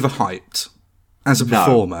he overhyped as a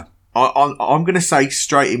performer? I'm going to say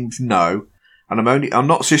straight in no, and I'm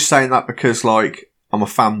not just saying that because like I'm a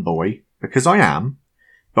fanboy, because I am,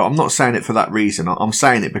 but I'm not saying it for that reason. I'm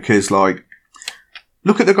saying it because like,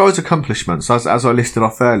 look at the guy's accomplishments as I listed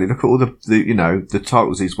off earlier. Look at all the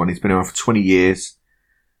titles he's won. He's been around for 20 years.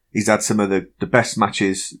 He's had some of the best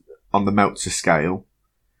matches on the Meltzer scale.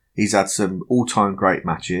 He's had some all-time great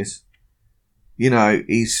matches.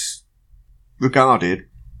 He's regarded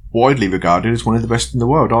widely regarded as one of the best in the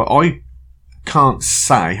world. I can't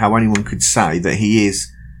say how anyone could say that he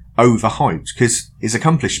is overhyped, because his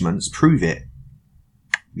accomplishments prove it.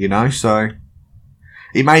 You know, so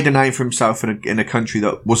he made a name for himself in a country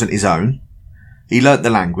that wasn't his own. He learnt the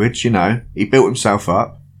language, you know, he built himself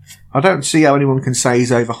up. I don't see how anyone can say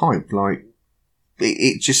he's overhyped. Like,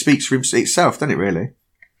 it just speaks for itself, doesn't it, really?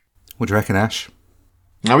 What do you reckon, Ash?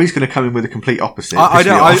 Now he's going to come in with a complete opposite. I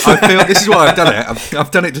know, I feel this is why I've done it.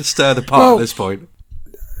 I've done it to stir the pot at this point.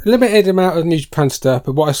 Limited amount of New Japan stuff,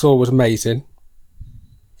 but what I saw was amazing.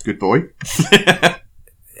 Good boy.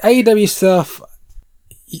 AEW stuff,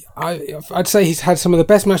 I'd say he's had some of the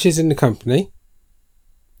best matches in the company.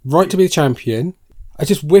 Right to be the champion. I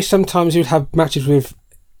just wish sometimes he would have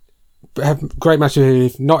great matches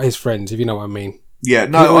with not his friends, if you know what I mean. Yeah,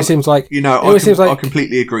 no, it always seems like, I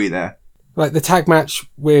completely agree there. Like the tag match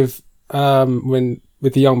with the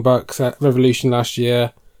Young Bucks at Revolution last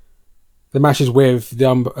year. The matches with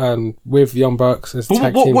the Young Bucks as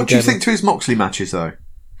tag team. What do you think to his Moxley matches though?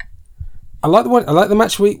 I like the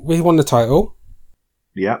match we won the title.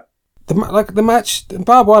 Yeah. The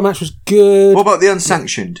barbed wire match was good. What about the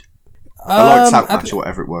unsanctioned? The lights out match or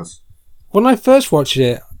whatever it was. When I first watched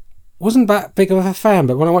it, wasn't that big of a fan,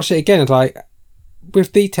 but when I watched it again, it's like,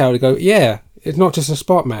 with detail to go, yeah, it's not just a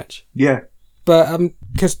spot match. Yeah. But,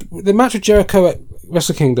 because the match with Jericho at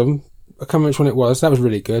Wrestle Kingdom, I can't remember which one it was, that was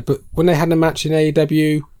really good, but when they had a match in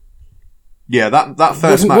AEW... Yeah, that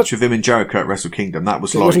first match with him and Jericho at Wrestle Kingdom, that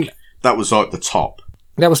was like the top.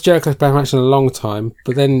 That was Jericho's best match in a long time,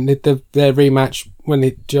 but then their rematch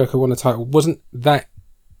when Jericho won the title wasn't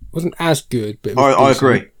as good. But I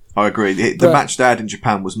agree. The match they had in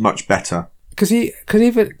Japan was much better. Because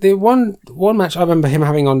even the one match I remember him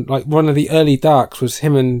having on like one of the early darks was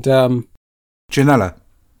him and Janela,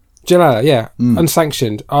 yeah,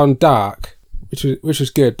 unsanctioned on Dark, which was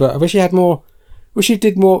good. But I wish he had more. Wish he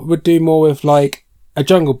would do more with like a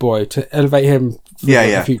Jungle Boy to elevate him for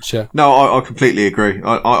the future. No, I completely agree.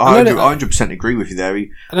 I 100% agree with you there.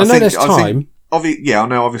 I know there's time. I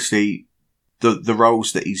know obviously the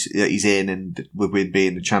roles that he's in and with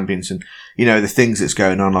being the champions and, you know, the things that's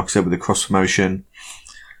going on, like I said, with the cross promotion.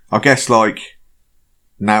 I guess like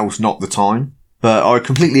now's not the time, but I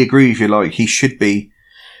completely agree with you. Like he should be,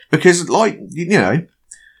 because like, you know,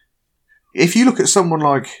 if you look at someone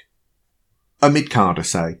like a mid-carder,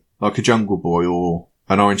 say, like a Jungle Boy or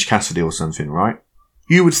an Orange Cassidy or something, right?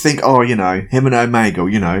 You would think, oh, you know, him and Omega,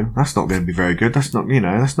 you know, that's not going to be very good. That's not, you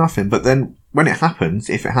know, that's nothing. But then when it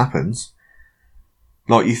happens, if it happens,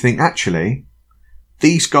 like you think, actually,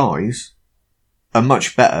 these guys are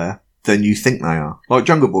much better than you think they are. Like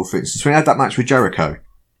Jungle Boy, for instance, when he had that match with Jericho,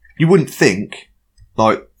 you wouldn't think,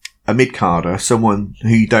 like, a mid-carder, someone who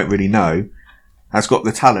you don't really know, has got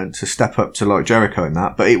the talent to step up to like Jericho in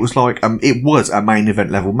that, but it was like, it was a main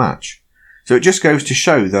event level match. So it just goes to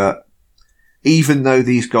show that even though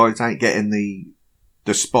these guys ain't getting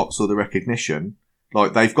the spots or the recognition,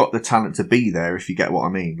 like they've got the talent to be there, if you get what I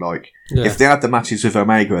mean. Like, if they had the matches with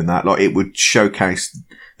Omega and that, like it would showcase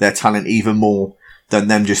their talent even more than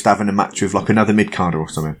them just having a match with like another mid-carder or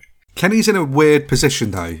something. Kenny's in a weird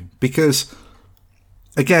position though, because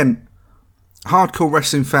again, hardcore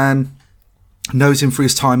wrestling fan, knows him for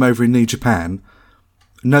his time over in New Japan,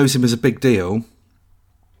 knows him as a big deal,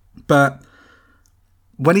 but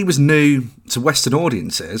when he was new to Western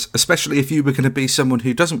audiences, especially if you were going to be someone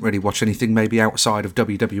who doesn't really watch anything maybe outside of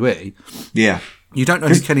WWE, you don't know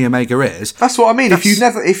who Kenny Omega is. That's what I mean.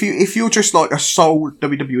 If you're just like a sole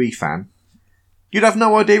WWE fan, you'd have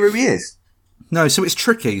no idea who he is. No, so it's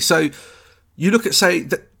tricky. So you look at, say,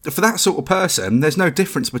 for that sort of person, there's no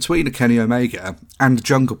difference between a Kenny Omega and a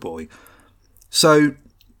Jungle Boy. So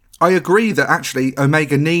I agree that actually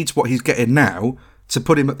Omega needs what he's getting now to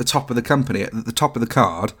put him at the top of the company, at the top of the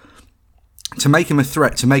card, to make him a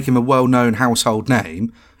threat, to make him a well-known household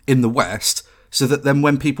name in the West, so that then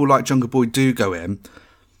when people like Jungle Boy do go in...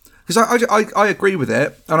 Because I agree with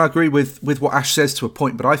it, and I agree with what Ash says to a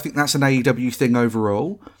point, but I think that's an AEW thing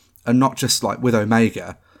overall, and not just like with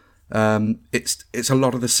Omega. It's a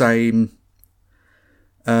lot of the same...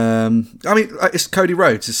 I mean, it's Cody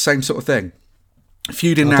Rhodes, it's the same sort of thing.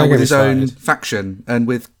 Feuding now with his own faction and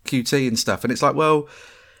with QT and stuff, and it's like, well,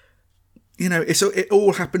 you know, it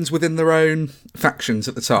all happens within their own factions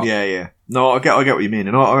at the top. Yeah. No, I get what you mean,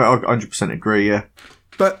 and I 100% agree. Yeah,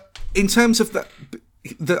 but in terms of that,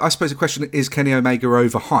 I suppose the question is, Kenny Omega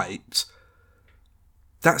overhyped?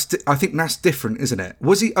 I think that's different, isn't it?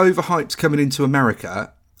 Was he overhyped coming into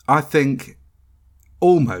America? I think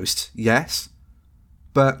almost yes,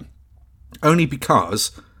 but only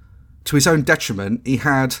because, to his own detriment, he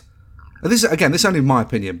had This is only my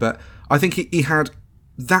opinion, but I think he had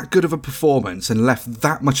that good of a performance and left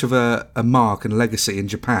that much of a mark and legacy in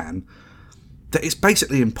Japan that it's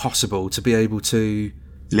basically impossible to be able to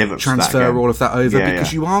transfer all of that over,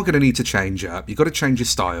 because you are going to need to change up. You've got to change your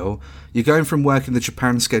style. You're going from working the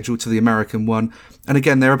Japan schedule to the American one, and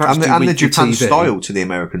again, they're about to do and the weekly Japan TV, style to the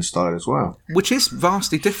American style as well, which is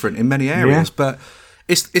vastly different in many areas. But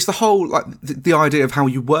it's the whole like the idea of how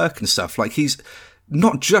you work and stuff. Like he's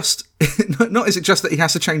not just not is it just that he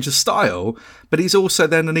has to change the style, but he's also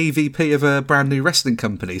then an EVP of a brand new wrestling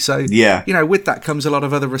company. So with that comes a lot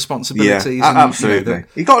of other responsibilities. Yeah, absolutely.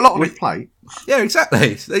 He got a lot on his plate. Yeah,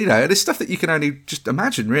 exactly. And it's stuff that you can only just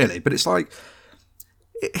imagine, really. But it's like,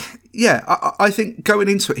 I think going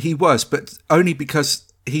into it, he was, but only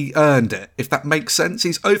because he earned it, if that makes sense.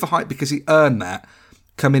 He's overhyped because he earned that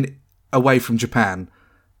coming away from Japan.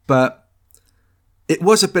 But it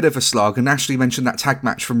was a bit of a slog, and Ashley mentioned that tag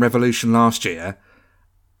match from Revolution last year,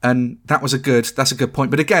 and that's a good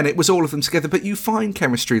point. But again, it was all of them together, but you find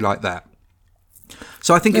chemistry like that.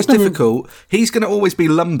 So I think it's difficult. He's going to always be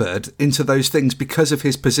lumbered into those things because of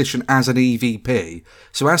his position as an EVP.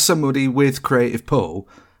 So as somebody with creative pull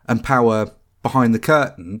and power behind the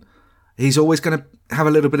curtain, he's always going to have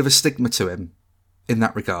a little bit of a stigma to him in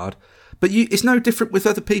that regard. But it's no different with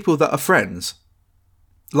other people that are friends.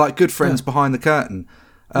 Like good friends behind the curtain.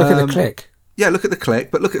 Look at the Click. Yeah, look at the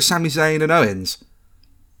Click, but look at Sami Zayn and Owens.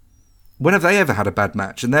 When have they ever had a bad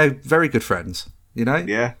match? And they're very good friends,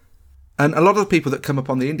 Yeah. And a lot of the people that come up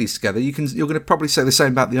on the indies together, you're going to probably say the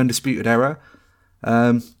same about the Undisputed Era.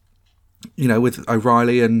 With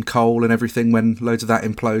O'Reilly and Cole and everything, when loads of that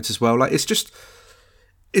implodes as well. Like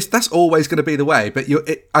that's always going to be the way. But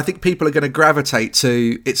I think people are going to gravitate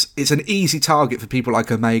to it's an easy target for people like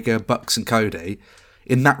Omega, Bucks, and Cody.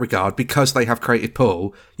 In that regard, because they have creative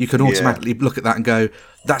pull, you can automatically look at that and go,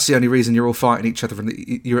 that's the only reason you're all fighting each other and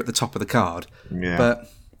you're at the top of the card. Yeah. But,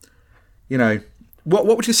 what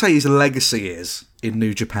would you say his legacy is in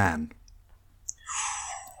New Japan?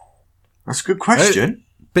 That's a good question.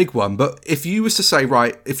 Big one, but if you was to say,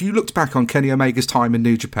 right, if you looked back on Kenny Omega's time in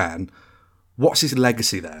New Japan, what's his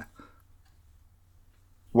legacy there?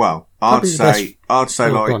 Well, I'd say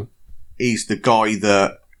he's the guy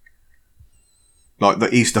that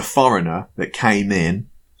he's the foreigner that came in,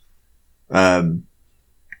 built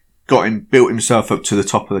himself up to the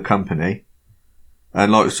top of the company,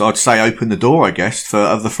 and I'd say opened the door, I guess, for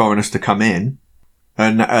other foreigners to come in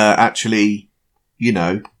and actually,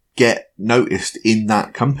 get noticed in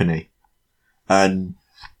that company. And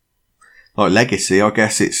legacy, I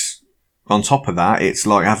guess it's on top of that, it's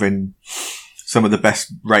like having some of the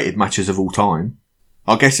best rated matches of all time.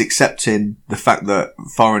 I guess accepting the fact that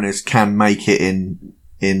foreigners can make it in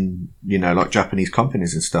Japanese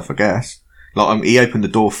companies and stuff, I guess. He opened the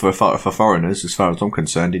door for foreigners, as far as I'm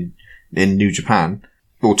concerned, in New Japan.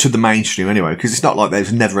 Or to the mainstream anyway, because it's not like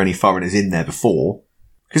there's never any foreigners in there before.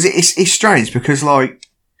 Because it's strange, because like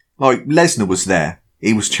Lesnar was there,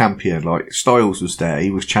 he was champion. Like Styles was there, he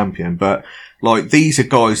was champion. But these are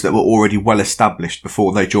guys that were already well established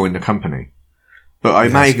before they joined the company.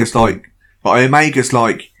 But Omega's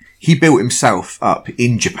he built himself up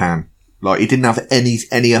in Japan. He didn't have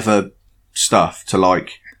any other stuff to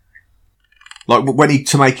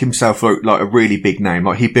to make himself look like a really big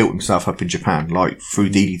name. He built himself up in Japan, through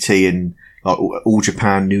DDT and All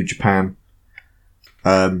Japan, New Japan.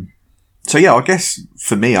 So yeah, I guess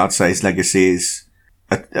for me, I'd say his legacy is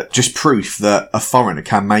just proof that a foreigner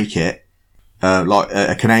can make it,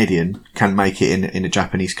 a Canadian can make it in a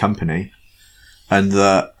Japanese company, and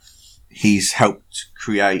that he's helped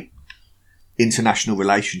create international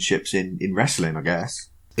relationships in wrestling, I guess.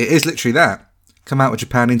 It is literally that. Come out of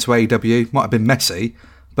Japan into AEW, might have been messy,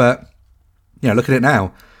 but, look at it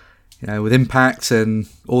now. With Impact and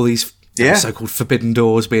all these so-called forbidden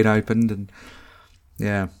doors being opened. And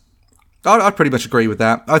yeah, I'd pretty much agree with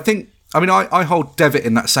that. I hold Devitt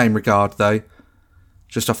in that same regard, though.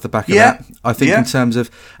 Just off the back of that, I think in terms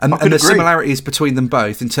of and the similarities between them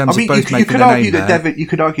both, in terms of both making their name there. You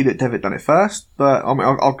could argue that Devitt done it first, but I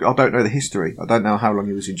don't know the history. I don't know how long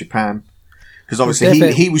he was in Japan, because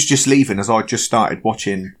obviously he was just leaving as I just started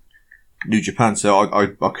watching New Japan, so I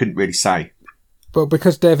couldn't really say. But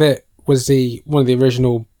because Devitt was one of the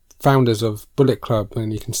original founders of Bullet Club,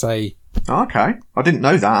 and you can say, okay, I didn't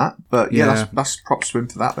know that, but that's props to him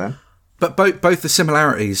for that then. But both the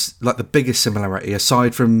similarities, like the biggest similarity,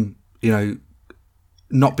 aside from,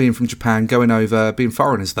 not being from Japan, going over, being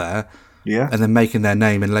foreigners there, and then making their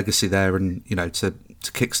name and legacy there, and, to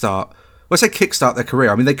kickstart, well, I say kickstart their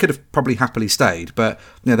career. I mean, they could have probably happily stayed, but,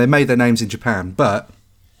 they made their names in Japan. But,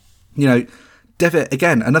 Devitt,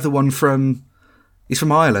 again, another one he's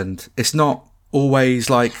from Ireland. It's not always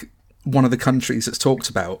like one of the countries that's talked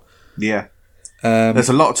about. Yeah. There's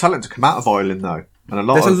a lot of talent to come out of Ireland, though. And a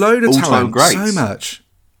lot There's of a load of all-time talent, greats. so much.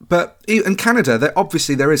 But in Canada,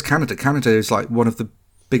 there is Canada. Canada is like one of the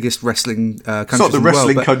biggest wrestling countries It's not the in the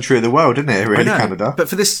wrestling world, country of the world, isn't it, really, I know, Canada? But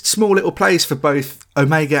for this small little place for both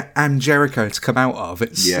Omega and Jericho to come out of,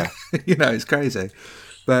 it's, it's crazy.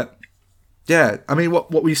 But, yeah, I mean,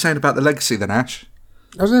 what were you saying about the legacy then, Ash?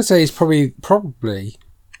 I was going to say he's probably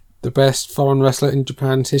the best foreign wrestler in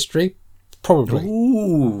Japan's history. Probably.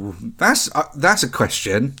 Ooh, that's a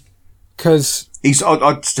question. Because I'd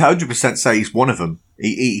 100% say he's one of them.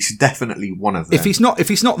 He's definitely one of them. If he's not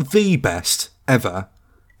the best ever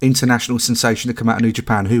international sensation to come out of New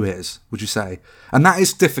Japan, who is? Would you say? And that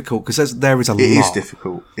is difficult because there is a lot. It is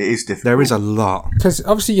difficult. There is a lot. Because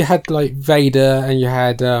obviously you had like Vader and you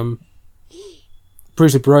had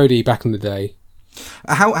Bruiser Brody back in the day.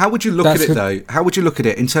 How would you look at it though? How would you look at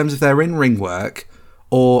it in terms of their in-ring work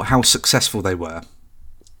or how successful they were?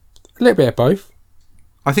 A little bit of both.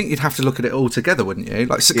 I think you'd have to look at it all together, wouldn't you?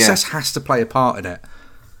 Like success has to play a part in it.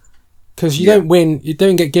 Because you don't win, you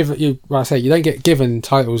don't get given. You don't get given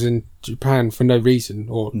titles in Japan for no reason.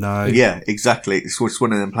 Or no, yeah, exactly. It's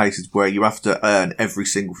one of them places where you have to earn every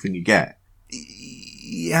single thing you get.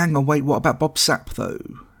 Yeah, hang on, wait. What about Bob Sapp though?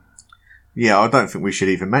 Yeah, I don't think we should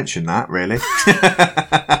even mention that. Really,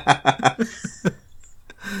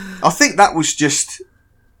 I think that was just.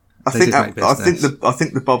 I think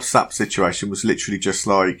the Bob Sapp situation was literally just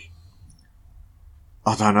like,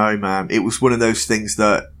 I don't know, man. It was one of those things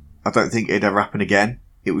that I don't think it'd ever happen again.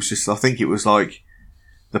 It was just, I think it was like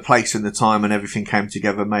the place and the time and everything came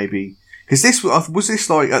together maybe. Because was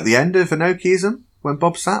this like at the end of Inokiism when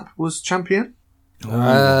Bob Sapp was champion?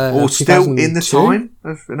 Or still in the time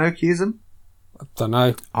of Inokiism? I don't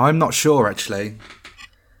know. I'm not sure actually.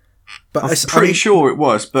 But I'm pretty sure it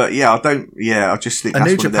was, but I just think a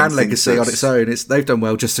that's New one of them Japan legacy on its own. They've done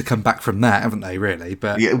well just to come back from that, haven't they? Really,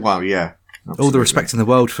 but absolutely. All the respect in the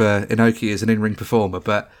world for Inoki as an in-ring performer,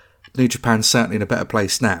 but New Japan's certainly in a better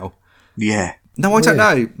place now. Yeah. No, I don't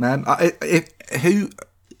know, man. Who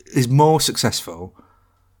is more successful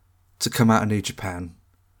to come out of New Japan?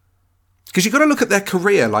 Because you've got to look at their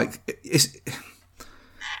career. Like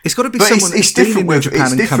it's got to be someone that's been in New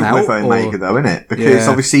Japan and come out. It's different with Omega, though, isn't it? Because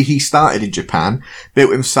obviously he started in Japan,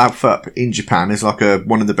 built himself up in Japan as like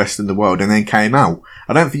one of the best in the world, and then came out.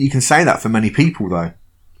 I don't think you can say that for many people, though.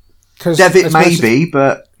 Devitt maybe,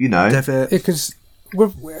 but you know, because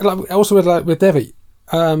with Devitt,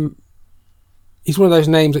 he's one of those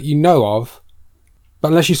names that you know of, but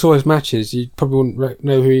unless you saw his matches, you probably wouldn't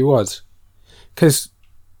know who he was. Because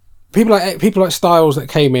people like Styles that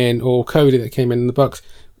came in or Cody that came in the Bucks,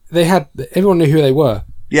 everyone knew who they were.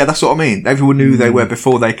 Yeah, that's what I mean. Everyone knew who they were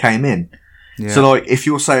before they came in. Yeah. So, like, if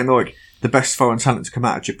you're saying like the best foreign talent to come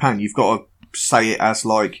out of Japan, you've got to say it as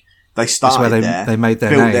like they started there, they made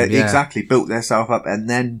their name, exactly, built themselves up, and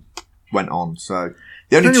then went on. So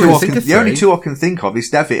the only two I can think of is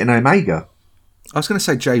Devitt and Omega. I was going to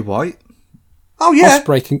say Jay White. Oh yeah,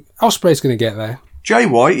 Ospreay's going to get there. Jay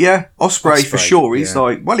White, yeah, Ospreay for sure. He's he's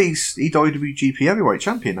IWGP Heavyweight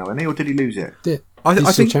Champion now, isn't he? Or did he lose it? Yeah, I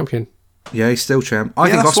think champion. Yeah, he's still champ.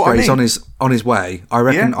 I think Ospreay's on his way. I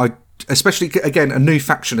reckon. Yeah. Especially again a new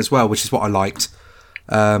faction as well, which is what I liked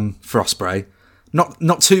for Ospreay.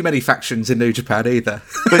 Not too many factions in New Japan either.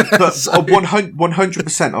 But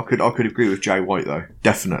 100%, I could agree with Jay White though.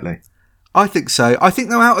 Definitely. I think so. I think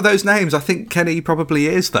though, out of those names, I think Kenny probably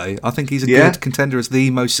is though. I think he's a good contender as the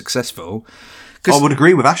most successful. I would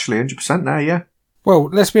agree with Ashley 100% now. Yeah. Well,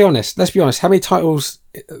 let's be honest. How many titles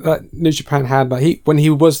that New Japan had? Like when he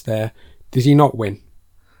was there, did he not win?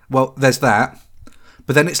 Well, there's that.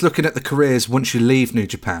 But then it's looking at the careers once you leave New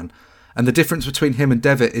Japan, and the difference between him and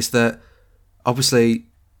Devitt is that obviously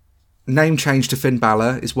name change to Finn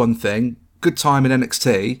Balor is one thing. Good time in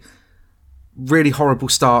NXT. Really horrible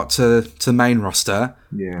start to the main roster.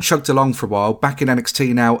 Yeah. Chugged along for a while. Back in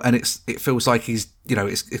NXT now, and it feels like he's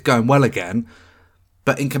it's going well again.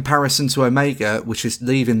 But in comparison to Omega, which is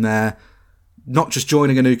leaving there, not just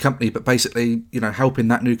joining a new company, but basically helping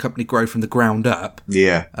that new company grow from the ground up.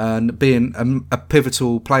 Yeah. And being a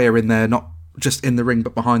pivotal player in there, not just in the ring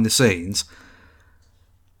but behind the scenes.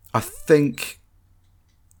 I think.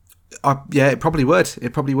 It probably would.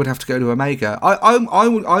 It probably would have to go to Omega. I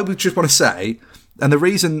would just want to say, and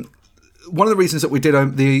one of the reasons that we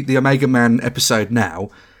did the Omega Man episode now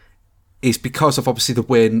is because of obviously the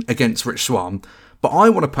win against Rich Swann. But I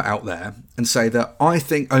want to put out there and say that I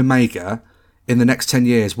think Omega in the next 10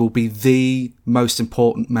 years will be the most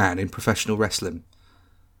important man in professional wrestling.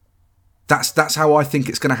 That's how I think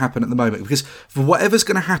it's going to happen at the moment. Because for whatever's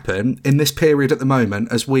going to happen in this period at the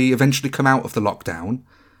moment, as we eventually come out of the lockdown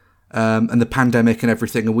and the pandemic and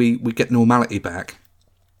everything, and we get normality back,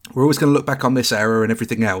 we're always going to look back on this era and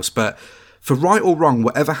everything else. But for right or wrong,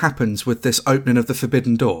 whatever happens with this opening of the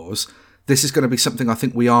forbidden doors, this is going to be something I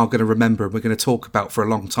think we are going to remember and we're going to talk about for a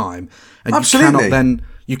long time. And Absolutely.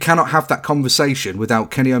 you cannot have that conversation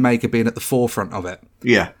without Kenny Omega being at the forefront of it.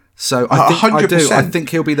 Yeah. So I think 100%. I think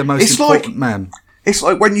he'll be the most important man. It's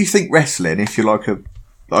like when you think wrestling, if you're like a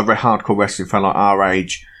hardcore wrestling fan like our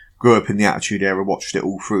age, grew up in the Attitude Era, watched it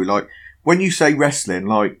all through. Like when you say wrestling,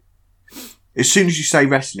 like as soon as you say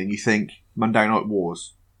wrestling, you think Monday Night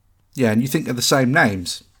Wars. Yeah, and you think of the same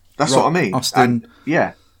names. That's what I mean. Austin.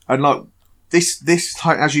 And like this,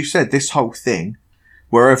 as you said, this whole thing,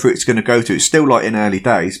 wherever it's going to go to, it's still like in early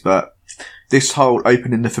days, but this whole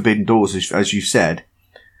opening the forbidden doors, as you said,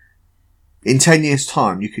 in 10 years'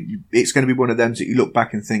 time, it's going to be one of them that you look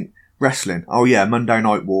back and think, wrestling, oh yeah, Monday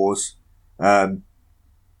Night Wars,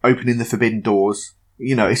 opening the forbidden doors,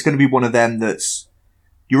 you know, it's going to be one of them that's,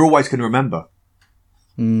 you're always going to remember.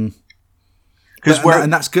 And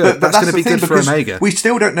that's good. That's going to be good for Omega. We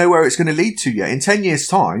still don't know where it's going to lead to yet. In 10 years'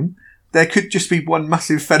 time, there could just be one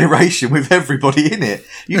massive federation with everybody in it.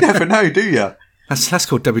 You never know, do you? That's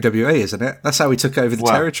called WWE, isn't it? That's how we took over the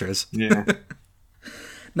territories. Yeah.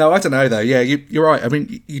 No, I don't know though. Yeah, you're right. I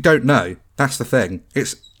mean, you don't know. That's the thing.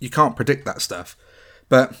 You can't predict that stuff.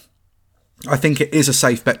 But I think it is a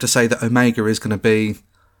safe bet to say that Omega is going to be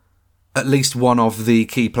at least one of the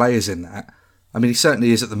key players in that. I mean, he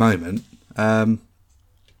certainly is at the moment. But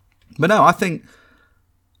no, I think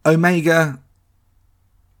Omega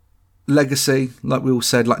legacy, like we all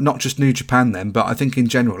said, like not just New Japan then, but I think in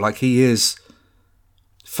general, like he is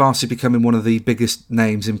fastly becoming one of the biggest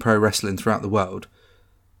names in pro wrestling throughout the world.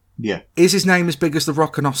 Yeah. Is his name as big as The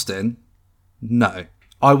Rock and Austin? No.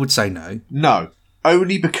 I would say no. No.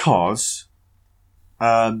 Only because,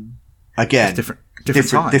 again, it's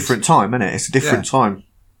different time, isn't it? It's a different time.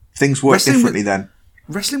 Things work differently then.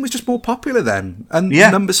 Wrestling was just more popular then. And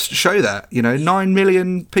the numbers show that. 9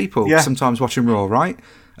 million people sometimes watching Raw, right?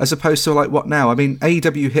 As opposed to like what now? I mean,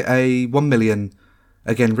 AEW hit a 1 million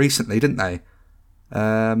again recently, didn't they?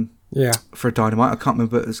 For a Dynamite, I can't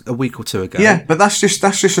remember, it was a week or two ago. Yeah, but that's just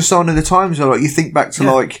a sign of the times. Like you think back to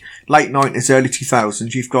like late 90s, early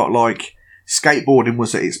 2000s, you've got like skateboarding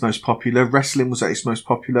was at its most popular, wrestling was at its most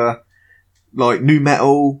popular, like new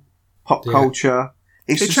metal, pop culture.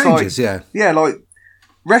 It just changes, yeah, like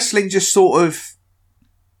wrestling just sort of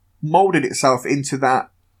molded itself into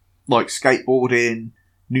that, like skateboarding,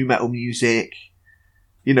 new metal music,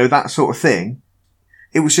 that sort of thing.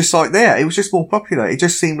 It was just like it was just more popular. It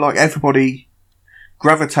just seemed like everybody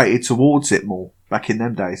gravitated towards it more back in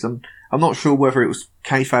them days. I'm not sure whether it was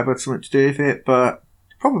kayfabe had something to do with it, but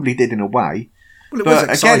probably did in a way. Well, it was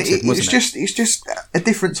exciting, again, wasn't it? It's just a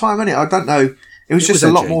different time, isn't it? I don't know. It was just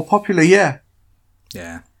a lot more popular, yeah.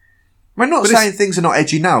 Yeah. We're not saying things are not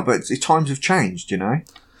edgy now, but times have changed,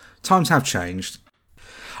 Times have changed.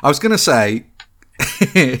 I was going to say,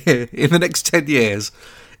 in the next 10 years,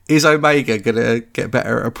 is Omega going to get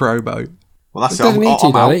better at a promo? Well, that's it. Doesn't need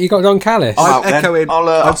to, though. You got Don Callis. I'm echoing.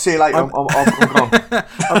 I'll see you later. I'm gone.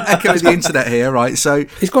 I'm echoing the internet here, right? So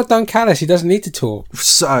he's got Don Callis. He doesn't need to talk.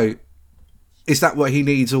 So, is that what he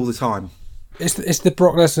needs all the time? It's the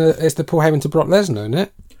Brock Lesnar. It's the Paul Heyman to Brock Lesnar, isn't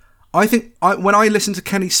it? I think when I listen to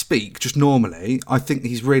Kenny speak, just normally, I think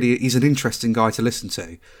he's an interesting guy to listen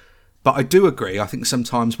to. But I do agree. I think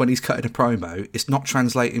sometimes when he's cutting a promo, it's not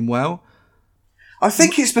translating well. I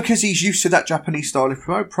think it's because he's used to that Japanese style of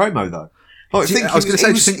promo, though. Like, I was going to say,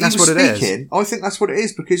 do you think that's what it is? I think that's what it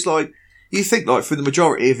is because, like, you think, like, for the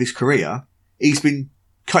majority of his career, he's been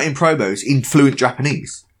cutting promos in fluent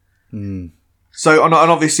Japanese. So, and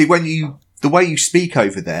obviously, the way you speak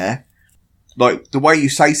over there, like, the way you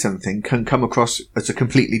say something can come across as a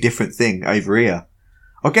completely different thing over here.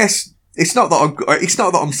 I guess it's not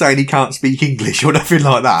that I'm saying he can't speak English or nothing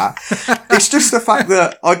like that. It's just the fact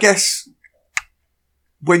that I guess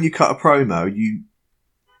when you cut a promo,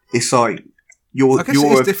 it's like you're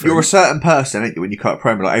a certain person, aren't you? When you cut a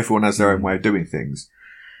promo, like everyone has their own way of doing things,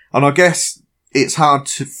 and I guess it's hard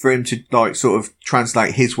for him to like sort of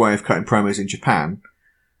translate his way of cutting promos in Japan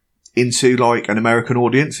into like an American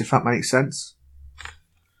audience, if that makes sense.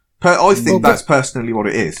 I think that's personally what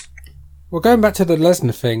it is. Well, going back to the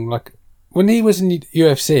Lesnar thing, like when he was in the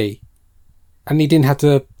UFC and he didn't have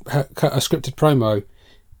to cut a scripted promo,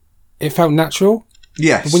 it felt natural.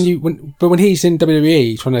 Yes. But when he's in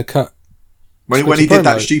WWE trying to cut when he did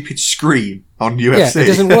that stupid scream on UFC, it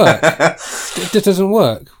doesn't work. It just doesn't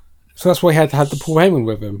work. So that's why he had the Paul Heyman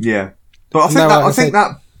with him. Yeah. But I think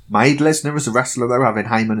that made Lesnar as a wrestler, though, having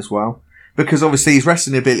Heyman as well. Because obviously his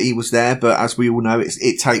wrestling ability was there, but as we all know,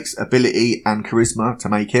 it takes ability and charisma to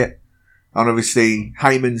make it. And obviously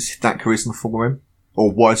Heyman's that charisma for him, or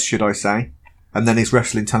was, should I say. And then his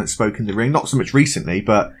wrestling talent spoke in the ring. Not so much recently,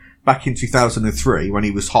 but back in 2003 when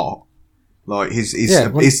he was hot, like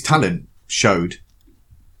his talent showed.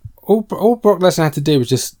 All Brock Lesnar had to do was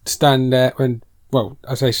just stand there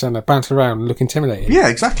stand there, bounce around and look intimidating. Yeah,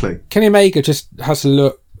 exactly. Kenny Omega just has to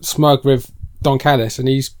look smug with Don Callis and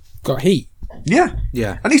he's got heat. Yeah.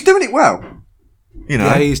 Yeah. And he's doing it well. You know.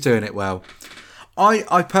 Yeah, he's doing it well.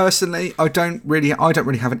 I personally, I don't really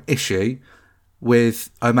have an issue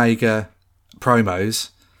with Omega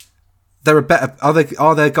promos.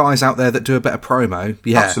 Are there guys out there that do a better promo?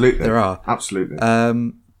 Yeah, absolutely, there are. Absolutely.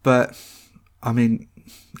 But I mean,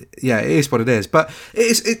 yeah, it is what it is. But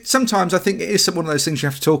sometimes I think it is one of those things you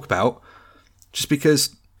have to talk about, just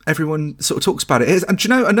because everyone sort of talks about it. And do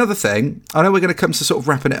you know another thing? I know we're going to come to sort of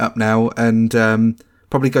wrapping it up now, and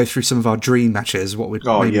probably go through some of our dream matches. What we'd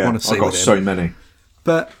maybe want to see. I've got so many.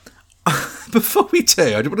 But before we do,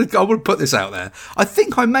 I want to put this out there. I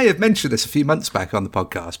think I may have mentioned this a few months back on the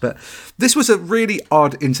podcast, but this was a really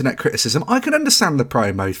odd internet criticism. I can understand the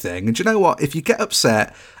promo thing, and do you know what? If you get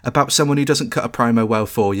upset about someone who doesn't cut a promo well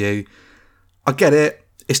for you, I get it.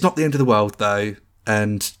 It's not the end of the world, though,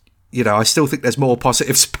 and you know, I still think there's more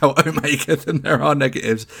positives about Omega than there are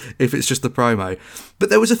negatives if it's just the promo. But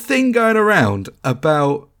there was a thing going around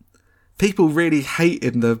about people really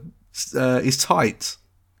hating his tights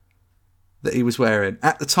that he was wearing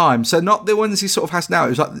at the time. So not the ones he sort of has now.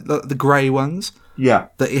 It was like the grey ones. Yeah.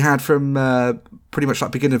 That he had from pretty much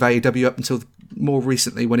like beginning of AEW up until more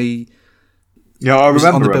recently when he I was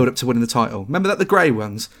remember on the build-up to winning the title. Remember that, the grey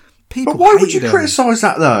ones? People But why would you hated them. criticise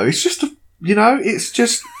that, though? It's just, it's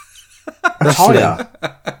just attire.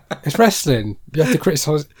 It's wrestling. You have to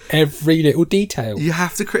criticise every little detail. You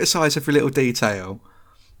have to criticise every little detail.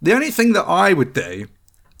 The only thing that I would do,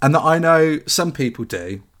 and that I know some people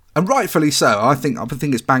do, and rightfully so, I think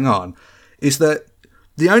it's bang on, is that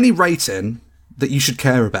the only rating that you should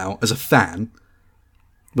care about as a fan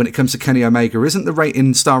when it comes to Kenny Omega isn't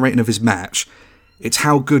the star rating of his match. It's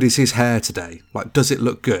how good is his hair today. Like, does it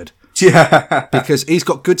look good? Yeah. Because he's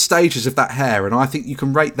got good stages of that hair, and I think you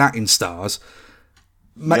can rate that in stars.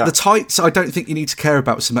 The tights, I don't think you need to care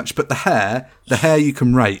about so much, but the hair you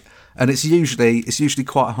can rate, and it's usually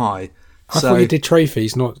quite high. I thought you did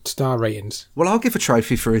trophies, not star ratings. Well, I'll give a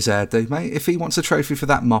trophy for his hairdo, mate. If he wants a trophy for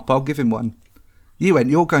that mop, I'll give him one.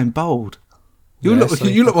 You're going bold. You're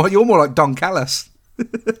more like Don Callis.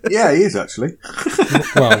 Yeah, he is, actually.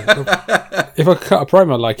 Well, if I cut a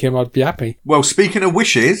promo like him, I'd be happy. Well, speaking of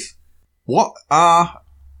wishes, what are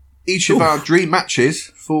each of our dream matches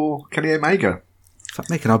for Kenny Omega? Fuck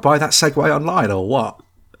me, can I buy that segue online or what?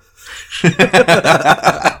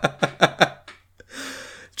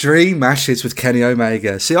 Dream matches with Kenny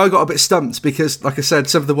Omega. See, I got a bit stumped because, like I said,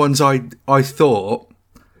 some of the ones I thought...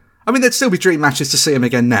 I mean, there'd still be dream matches to see him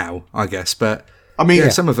again now, I guess, but... I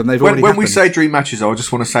mean, some of them, they've already When happened. we say dream matches, I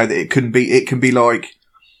just want to say that it can be like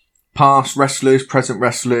past wrestlers, present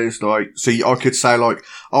wrestlers, like, so I could say like,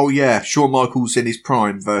 oh yeah, Shawn Michaels in his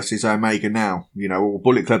prime versus Omega now, you know, or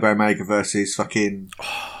Bullet Club Omega versus fucking...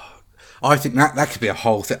 I think that could be a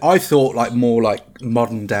whole thing. I thought like more like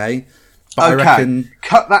modern day, but okay, I reckon...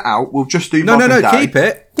 cut that out, we'll just do No, day. keep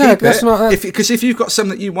it. No, Keep that's it. not... Because if you've got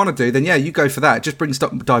something that you want to do, then yeah, you go for that. It just brings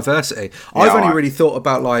up diversity. Yeah, I've only really thought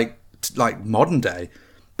about like modern day,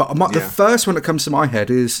 but the first one that comes to my head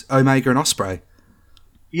is Omega and Ospreay.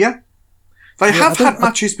 Yeah. They have had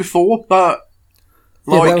matches before, but...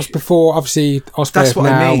 Like, that was before, obviously, Ospreay. That's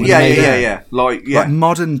what I mean. Yeah. Like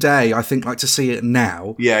modern day, I think, like to see it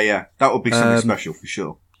now. Yeah. That would be something special for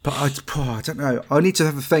sure. But I don't know. I need to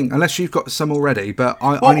have a think, unless you've got some already, but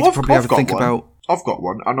I need to probably have a think about... I've got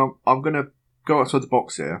one, and I'm going to go outside the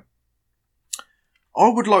box here. I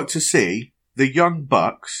would like to see the Young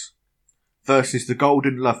Bucks versus the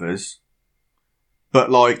Golden Lovers, but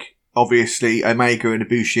like, obviously, Omega and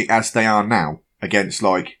Ibushi as they are now, against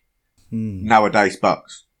like, nowadays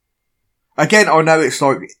Bucks. Again, I know it's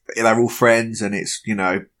like, they're all friends, and it's, you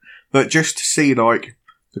know, but just to see like,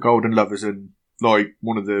 the Golden Lovers and like,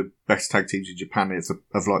 one of the best tag teams in Japan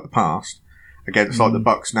of like the past, against like the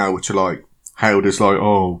Bucks now, which are like, hailed as like,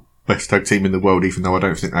 oh, best tag team in the world, even though I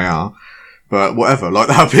don't think they are. But whatever, like,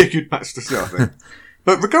 that would be a good match to see, I think.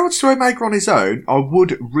 But regards to Omega on his own, I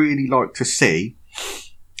would really like to see,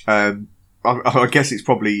 I guess it's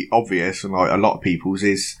probably obvious, and like a lot of people's,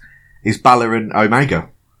 is Balor and Omega.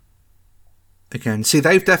 Again, see,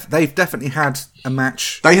 they've definitely had a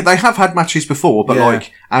match. They have had matches before, but Yeah.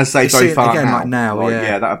 like as they You see both it are again, now, like now,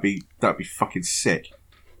 yeah. that'd be fucking sick.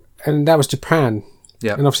 And that was Japan.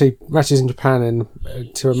 Yeah. And obviously, matches in Japan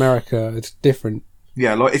and to America, it's different.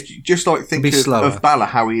 Yeah, like if you just like think It'd be slower. of Balor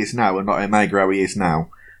how he is now and like Omega how he is now,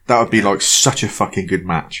 that would be like such a fucking good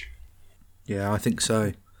match. Yeah, I think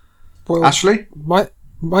so. Well, Ashley, my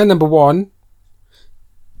number one,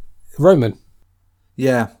 Roman.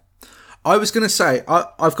 Yeah. I was going to say,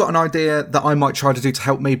 I've got an idea that I might try to do to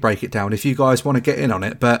help me break it down if you guys want to get in on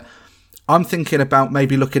it, but I'm thinking about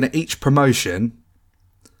maybe looking at each promotion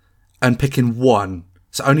and picking one.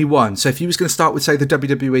 So only one. So if you was going to start with, say, the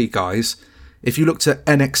WWE guys, if you looked at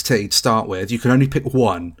NXT to start with, you can only pick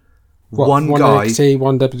one. One guy. NXT,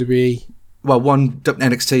 one WWE. Well, one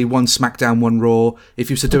NXT, one SmackDown, one Raw. If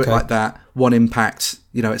you was to do it Okay. like that, one Impact,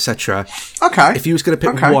 etc. okay. If you was going to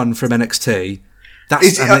pick Okay. one from NXT, that's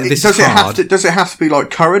Is and this does is it hard. have to be like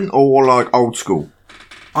current or like old school?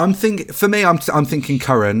 I'm thinking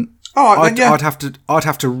current. All right, then, yeah. I'd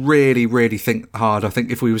have to really, really think hard. I think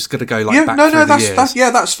if we was going to go like Yeah, back no, through the that's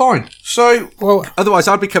years. that's fine. So Well, Otherwise,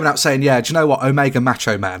 I'd be coming out saying, "Yeah, do you know what? Omega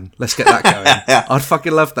Macho Man. Let's get that going." Yeah. I'd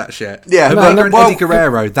fucking love that shit. Yeah, Omega no, and well- Eddie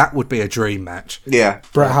Guerrero. That would be a dream match. yeah,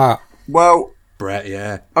 Bret Hart. well, Brett,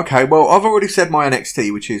 yeah, okay, well, I've already said my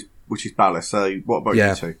NXT, which is Balor. So what about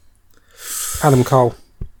Yeah. you two? Adam Cole.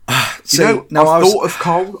 See, You know, I thought of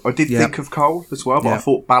Cole. I did Yeah. think of Cole as well, but Yeah. I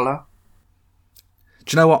thought Balor.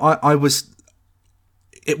 Do you know what? I was.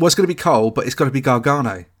 It was going to be Cole, but it's got to be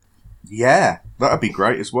Gargano. Yeah, that'd be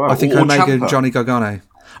great as well. I think Or Omega Ciampa. and Johnny Gargano.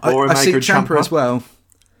 I Or see Omega and Ciampa Ciampa. as well,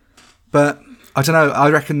 but I don't know. I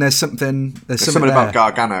reckon there's something. There's something there. about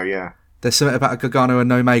Gargano, yeah. There's something about a Gargano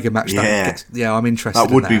and Omega match. Yeah. Yeah, I'm interested.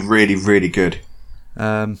 That would in be really, really good.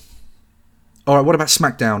 All right, what about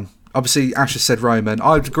SmackDown? Obviously, Ash has said Roman.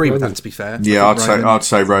 I'd agree with Roman. that. To be fair, Yeah, I I'd think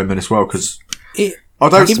say Roman as well because It, I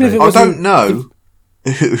Even if it don't wasn't- know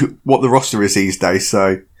what the roster is these days,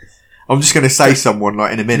 so I'm just going to say someone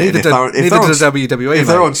like in a minute. Neither And if they're on- does WWE. If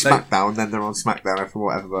they're mate. on SmackDown, then they're on SmackDown for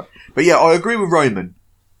whatever. But yeah, I agree with Roman.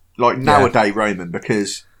 Like nowadays Roman,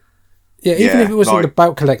 because yeah, even Yeah, if it wasn't like- the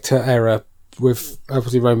belt collector era with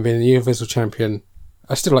obviously Roman being the Universal Champion,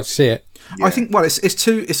 I still like to see it. I think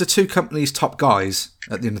it's the two companies' top guys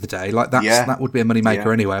at the end of the day. Like that would be a money maker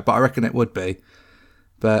Yeah. anyway. But I reckon it would be.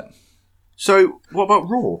 But So what about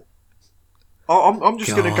Raw? I'm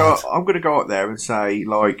just going to go. God. I'm going to go out there and say,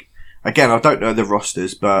 like, again, I don't know the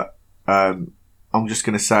rosters, but I'm just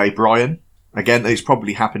going to say Bryan. Again, it's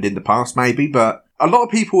probably happened in the past, maybe, but a lot of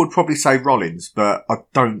people would probably say Rollins, but I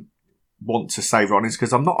don't want to say Rollins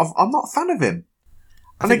because I'm not a fan of him.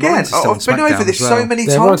 And think again, Rollins is still on I've been over SmackDown this as so well. many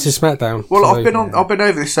Yeah, Rollins times. is SmackDown. Well, so, I've been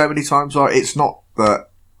over this so many times. Like, it's not that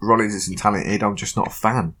Rollins isn't talented. I'm just not a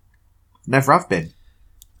fan. Never have been.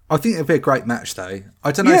 I think it'd be a great match, though.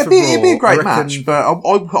 I don't know. Yeah, for it'd be a Raw, great I reckon- match,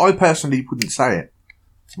 but I personally wouldn't say it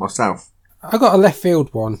myself. I got a left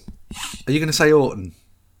field one. Are you going to say Orton?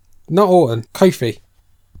 Not Orton. Kofi.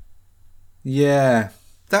 Yeah,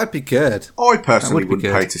 that'd be good. I personally That would be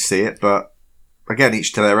wouldn't good. pay to see it, but again,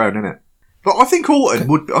 each to their own, innit? But I think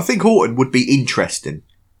Orton would be interesting.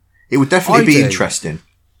 It would definitely I be do. interesting.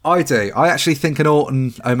 I do. I actually think an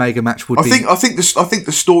Orton Omega match would I be. think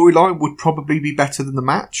the storyline would probably be better than the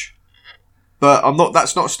match. But I'm not.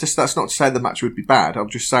 That's not to say the match would be bad. I'm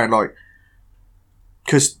just saying like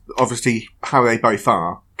because obviously how they both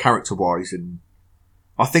are character wise, and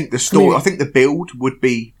I think the story. I think the build would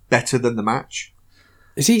be better than the match.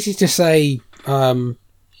 It's easy to say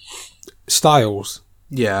Styles.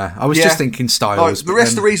 Yeah, I was Yeah. just thinking Styles. Like, the but rest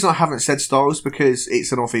of then- the reason I haven't said Styles because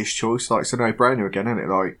it's an obvious choice. Like it's a no-brainer again, isn't it?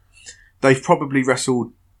 Like they've probably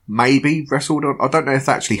wrestled. I don't know if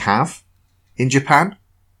they actually have in Japan,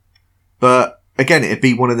 but again, it'd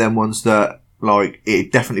be one of them ones that like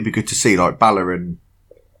it'd definitely be good to see, like Balor and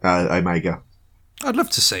Omega. I'd love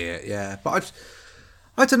to see it, yeah, but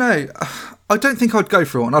I don't know. I don't think I'd go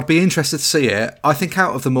for Orton. I'd be interested to see it. I think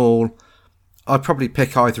out of them all, I'd probably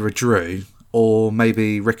pick either a Drew or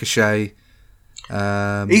maybe Ricochet.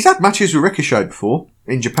 He's had matches with Ricochet before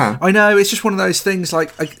in Japan. I know, it's just one of those things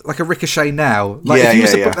like a Ricochet now. Like Yeah, if you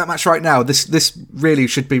was yeah, to book yeah. that match right now, this really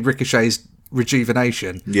should be Ricochet's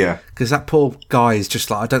rejuvenation. Yeah, Because that poor guy is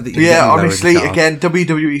just like, I don't think you can yeah. get any lower in the Honestly, card. again,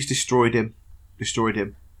 WWE's destroyed him.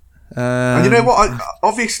 And you know what?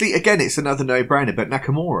 Obviously, again, it's another no-brainer. But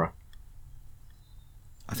Nakamura.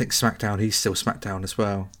 I think SmackDown, he's still SmackDown as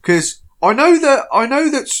well. Because I know that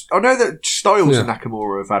Styles Yeah. and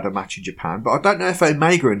Nakamura have had a match in Japan, but I don't know if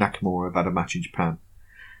Omega and Nakamura have had a match in Japan.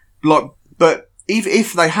 Like, but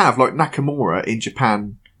if they have, like Nakamura in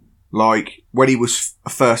Japan, like when he was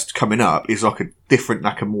first coming up, is like a different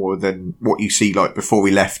Nakamura than what you see like before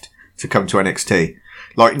he left to come to NXT.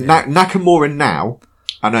 Like Nakamura now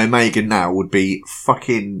and Omega now would be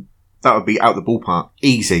fucking. That would be out the ballpark.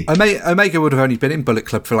 Easy. Omega would have only been in Bullet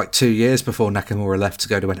Club for like 2 years before Nakamura left to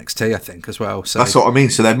go to NXT, I think, as well. So that's what I mean.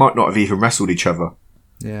 So they might not have even wrestled each other.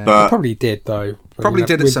 Yeah, but they probably did though. Probably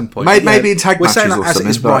did at some point. Maybe in tag We're matches saying or that as something. it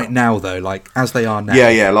is right now, though, like as they are now.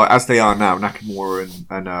 Yeah, like as they are now, Nakamura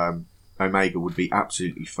and Omega would be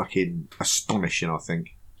absolutely fucking astonishing. I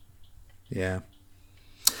think. Yeah.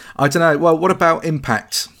 I don't know. Well, what about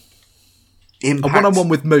Impact? A one-on-one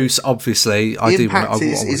with Moose, obviously. Impact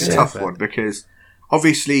is a tough one because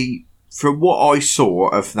obviously, from what I saw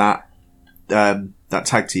of that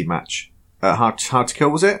tag team match, Hard to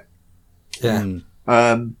Kill, was it? Yeah.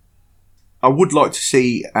 I would like to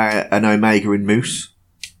see an Omega and Moose.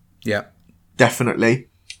 Yeah, definitely.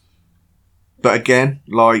 But again,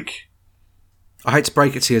 like, I hate to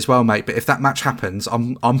break it to you as well, mate, but if that match happens,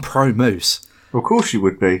 I'm pro Moose. Of course you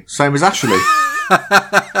would be. Same as Ashley.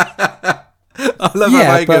 I love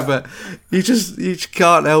Omega, but you just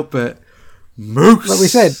can't help it. Moose. Like we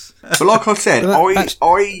said. But like I said,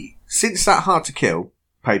 I since that Hard to Kill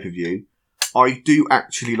pay-per-view, I do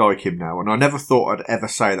actually like him now, and I never thought I'd ever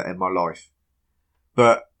say that in my life.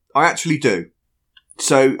 But I actually do.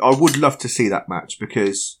 So I would love to see that match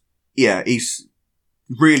because, yeah, he's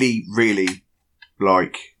really, really,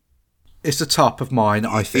 like... It's the top of mine,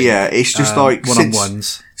 I think. Yeah, it's just like...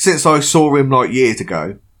 One-on-ones. Since I saw him, like, years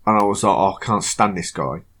ago, and I was like, oh, I can't stand this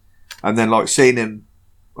guy. And then, like, seeing him,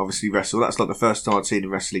 obviously, wrestle, that's, like, the first time I'd seen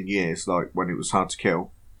him wrestle in years, like, when it was Hard to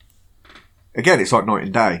Kill. Again, it's like night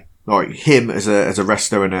and day. Like, him as a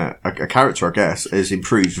wrestler and a character, I guess, has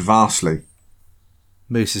improved vastly.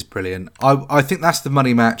 Moose is brilliant. I think that's the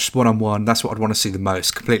money match, one-on-one. That's what I'd want to see the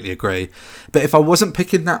most. Completely agree. But if I wasn't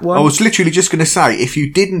picking that one... I was literally just going to say, if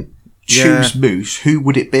you didn't choose Moose, who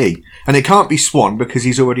would it be? And it can't be Swann because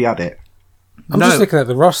he's already had it. I'm just looking at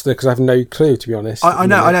the roster because I have no clue, to be honest. I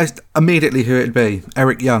know immediately who it'd be.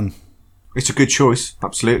 Eric Young. It's a good choice,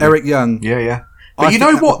 absolutely. Eric Young. Yeah. But you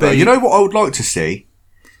know what, though? You know what I would like to see?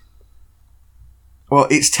 Well,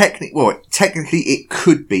 technically it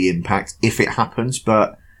could be Impact if it happens,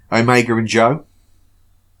 but Omega and Joe?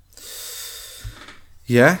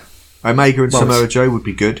 Yeah. Omega and Samoa Joe would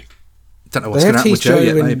be good. Don't know what's going to happen with Joe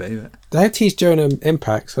yet, maybe. But. They have teased Joe in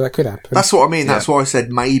Impact, so that could happen. That's what I mean. That's why I said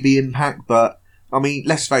maybe Impact, but, I mean,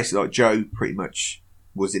 let's face it, like, Joe pretty much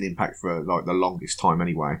was in Impact for, like, the longest time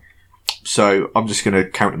anyway. So, I'm just going to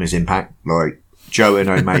count him as Impact. Like, Joe and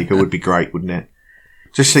Omega would be great, wouldn't it?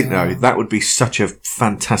 Just think, though, that would be such a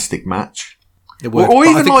fantastic match. It would. Or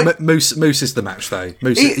even I think Moose is the match, though.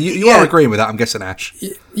 You are agreeing with that, I'm guessing, Ash.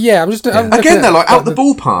 Yeah, I'm just... I'm again, they're like, out the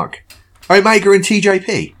ballpark. Omega and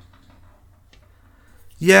TJP.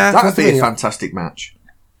 Yeah. That would be a fantastic match.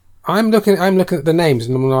 I'm looking at the names,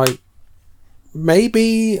 and I'm like,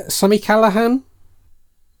 maybe Sami Callihan?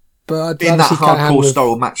 But in that hardcore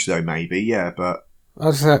style match, though, maybe, yeah, but...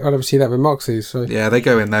 I'd have see that with Moxie, so... Yeah, they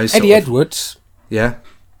go in those Eddie Edwards... Yeah.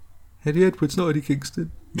 Eddie Edwards, not Eddie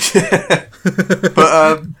Kingston. But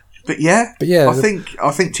yeah, I think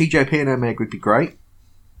TJP and Omega would be great.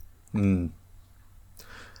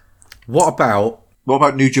 What about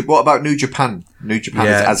New Japan? New Japan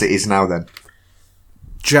as it is now, then.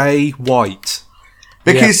 Jay White.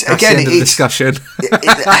 Because again, it's discussion.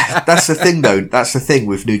 That's the thing, though. That's the thing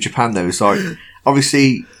with New Japan, though. It's like,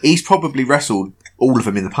 obviously, he's probably wrestled all of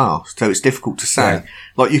them in the past, so it's difficult to say. Yeah.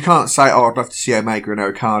 Like, you can't say, oh, I'd love to see Omega and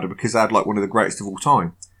Okada because they're like one of the greatest of all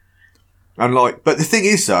time. And like, but the thing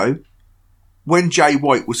is, though, when Jay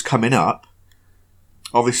White was coming up,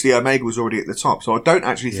 obviously Omega was already at the top, so I don't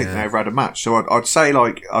actually think they ever had a match. So I'd say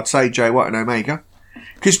Jay White and Omega,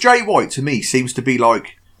 because Jay White to me seems to be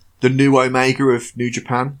like the new Omega of New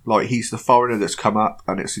Japan. Like, he's the foreigner that's come up,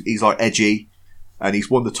 and he's like edgy, and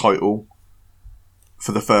he's won the title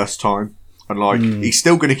for the first time. And, like, he's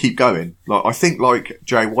still going to keep going. Like, I think, like,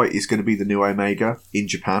 Jay White is going to be the new Omega in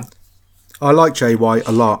Japan. I like Jay White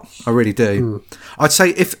a lot. I really do. I'd say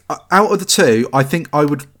if, out of the two, I think I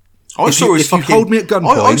would... If you hold me at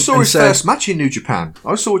gunpoint... I saw his first match in New Japan.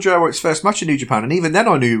 I saw Jay White's first match in New Japan, and even then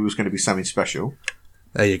I knew he was going to be something special.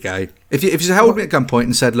 There you go. If you held me at gunpoint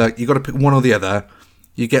and said, look, you've got to pick one or the other,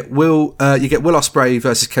 you get Will Ospreay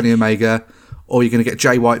versus Kenny Omega, or you're going to get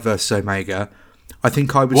Jay White versus Omega... I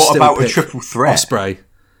think I would still pick... What about a triple threat? Ospreay.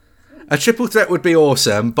 A triple threat would be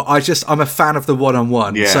awesome, but I'm a fan of the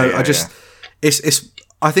one-on-one.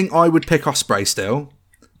 I think I would pick Ospreay still.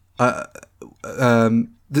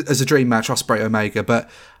 As a dream match, Ospreay Omega, but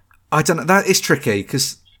I don't know, that is tricky,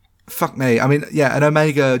 because fuck me. I mean, yeah, an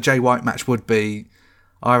Omega Jay White match would be,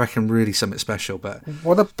 I reckon, really something special. But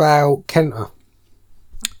what about Kenta?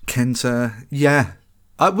 Kenta, yeah.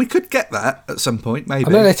 We could get that at some point, maybe. I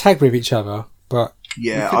know they tag with each other, but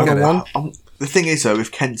yeah, the thing is though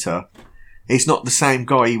with Kenta, he's not the same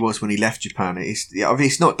guy he was when he left Japan.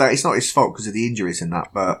 It's not his fault because of the injuries and that.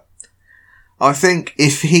 But I think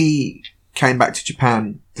if he came back to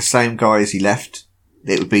Japan the same guy as he left,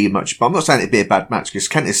 it would be much. But I'm not saying it'd be a bad match because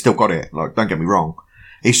Kenta's still got it. Like, don't get me wrong,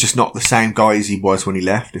 he's just not the same guy as he was when he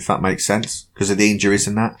left. If that makes sense, because of the injuries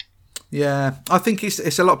and that. Yeah, I think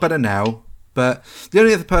it's a lot better now. But the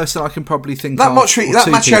only other person I can probably think that of... match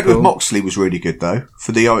he had with Moxley was really good, though,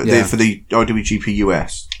 for the IWGP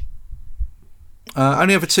US.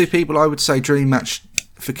 Only other two people I would say dream match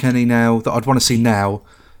for Kenny now, that I'd want to see now,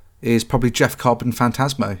 is probably Jeff Cobb and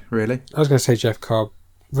Phantasmo, really. I was going to say Jeff Cobb.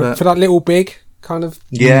 For that little big kind of...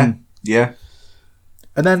 Yeah.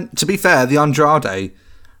 And then, to be fair, the Andrade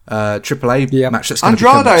Triple A match that's going to be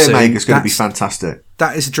Andrade Omega's going to be fantastic.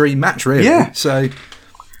 That is a dream match, really. Yeah. So...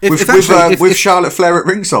 With Charlotte Flair at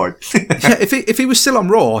ringside. Yeah, if he was still on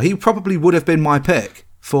Raw, he probably would have been my pick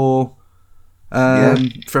for a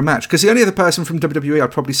match. Because the only other person from WWE I'd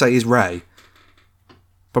probably say is Ray.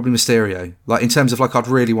 Probably Mysterio. Like, in terms of, like, I'd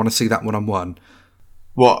really want to see that one-on-one.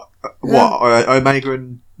 What? Omega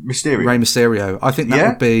and Mysterio? Rey Mysterio. I think that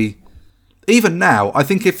would be... Even now, I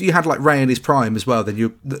think if you had, like, Ray in his prime as well, then you're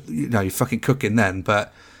fucking cooking then,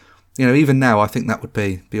 but... You know, even now, I think that would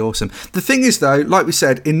be awesome. The thing is, though, like we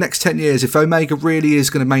said, in next 10 years, if Omega really is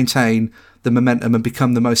going to maintain the momentum and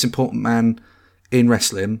become the most important man in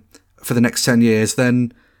wrestling for the next 10 years,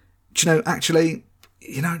 then, actually,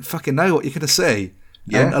 you don't fucking know what you're going to see.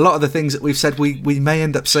 Yeah. And a lot of the things that we've said, we may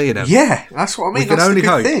end up seeing them. Yeah, that's what I mean. That's the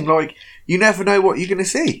good thing. Like, you never know what you're going to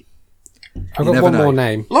see. I've got one more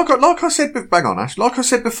name. Like I said, bang on, Ash. Like I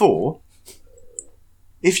said before,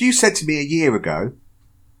 if you said to me a year ago,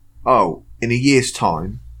 in a year's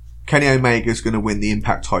time, Kenny Omega's going to win the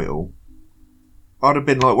Impact title, I'd have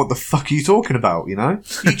been like, what the fuck are you talking about, you know?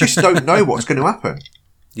 You just don't know what's going to happen.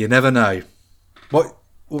 You never know. What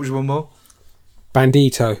was your one more?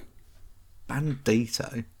 Bandito. Well,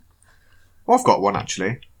 I've got one,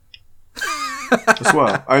 actually. As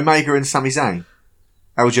well. Omega and Sami Zayn.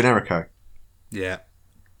 El Generico. Yeah.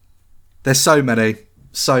 There's so many.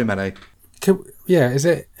 Is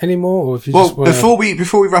it any more? Or if you before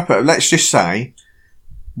we wrap up, let's just say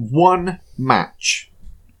one match.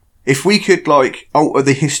 If we could like alter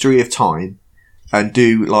the history of time and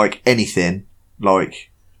do like anything,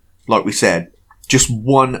 like we said, just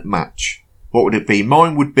one match, what would it be?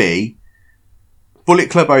 Mine would be Bullet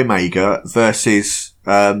Club Omega versus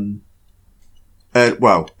early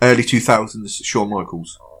 2000s Shawn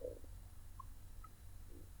Michaels.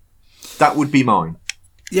 That would be mine.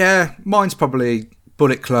 Yeah, mine's probably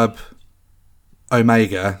Bullet Club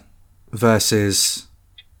Omega versus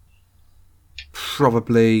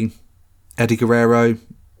probably Eddie Guerrero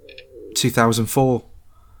 2004.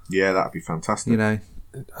 Yeah, that'd be fantastic. You know,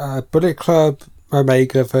 Bullet Club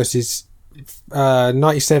Omega versus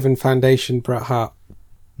 97 Foundation Bret Hart.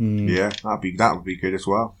 Yeah, that would be good as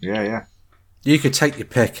well. Yeah. You could take your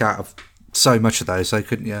pick out of so much of those, though,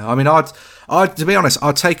 couldn't you? I mean, I'd to be honest,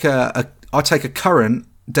 I'd take a current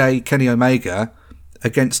day Kenny Omega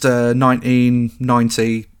against a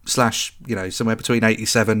 1990 / somewhere between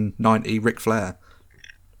 87, 90 Ric Flair.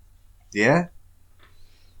 Yeah.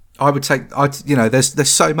 There's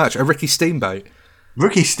so much. A Ricky Steamboat.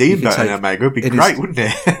 Ricky Steamboat and Omega would be great, wouldn't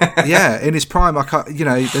it? Yeah, in his prime,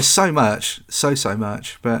 there's so much, so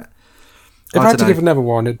much. But if I had to give another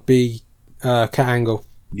one, it'd be Kurt Angle.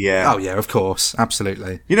 Yeah. Oh yeah, of course,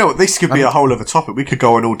 absolutely. You know what? This could be a whole other topic. We could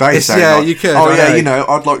go on all day saying, yeah, you could.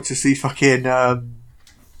 I'd like to see fucking. I'd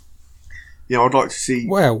like to see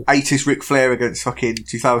 80s Ric Flair against fucking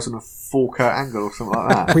 2004 Kurt Angle or something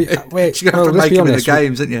like that. You're going to have to make him in the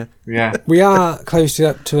games, aren't you? Yeah. We are close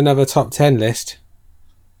to another top 10 list.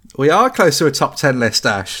 We are close to a top 10 list,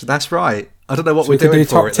 Ash. That's right. I don't know what we're doing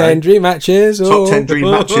for it. Top 10 dream matches. Top 10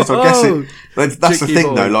 dream matches. I guess that's the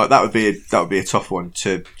thing, though. Like that would be a tough one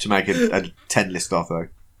to make a 10 list of, though.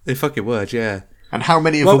 A fucking word, yeah. And how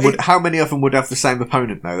many of them would have the same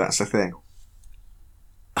opponent, though? That's the thing.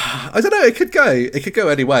 I don't know. It could go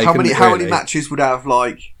any way. How many matches would have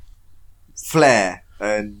like Flair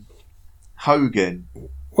and Hogan?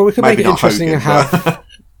 Well, we could make it interesting to have.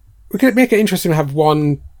 We could make it interesting to have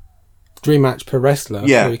one dream match per wrestler.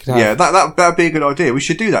 Yeah, that'd be a good idea. We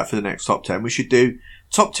should do that for the next top 10. We should do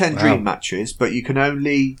top 10 dream matches, but you can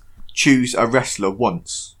only choose a wrestler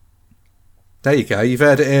once. There you go. You've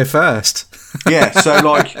heard it here first. Yeah. So,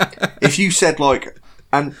 like, if you said like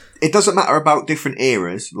And it doesn't matter about different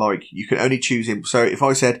eras. Like, you can only choose him. So if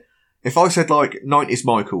I said like 90s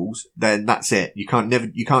Michaels, then that's it. You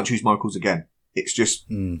can't choose Michaels again. It's just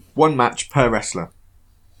one match per wrestler.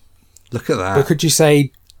 Look at that. But could you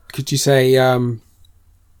say Finn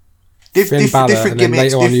Different Balor, and then gimmicks.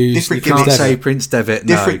 later on use Different You can't gimmicks. say Prince Devitt.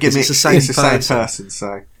 No, Different 'cause gimmicks. It's the same person.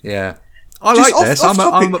 So Yeah. I Just like this. off I'm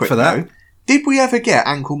topic up quick, for that. though, did we ever get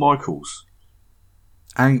Ankle Michaels?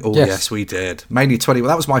 Oh, Yes. yes, we did. Mania 21.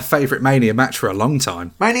 That was my favourite Mania match for a long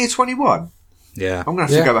time. Mania 21. Yeah. I'm gonna have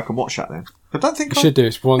to go back and watch that then. I don't think You should do.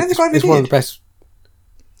 It's one. I don't think I ever It's one of did. the best.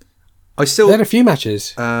 I still... They had a few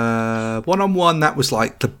matches. one-on-one, that was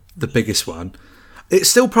like the biggest one. It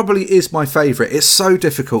still probably is my favourite. It's so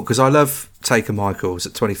difficult because I love Taker Michaels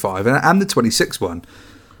at 25 and the 26 one.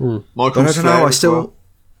 Michaels. But I don't know. I still... Well.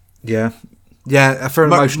 Yeah, for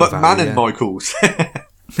an emotional value. McMahon and yeah. Michaels.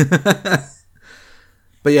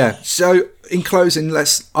 But yeah, so in closing,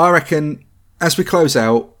 I reckon, as we close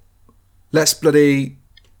out, let's bloody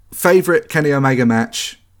favourite Kenny Omega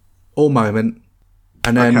match or moment,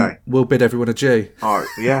 and then we'll bid everyone adieu. All right,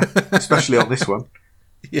 yeah, especially on this one.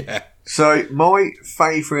 Yeah. So my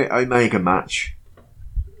favourite Omega match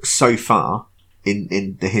so far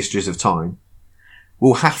in the histories of time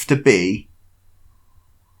will have to be.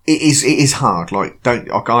 It is hard. Like,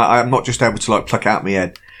 I'm not just able to like pluck it out my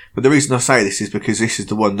head. But the reason I say this is because this is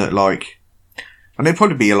the one that, like, and there'll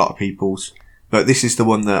probably be a lot of people's, but this is the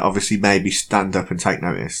one that obviously made me stand up and take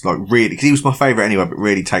notice. Like, really, because he was my favourite anyway, but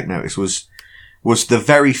really take notice was the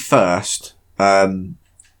very first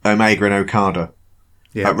Omega and Okada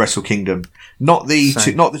at Wrestle Kingdom. Not the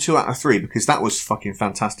two out of three, because that was fucking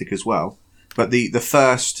fantastic as well. But the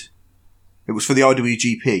first, it was for the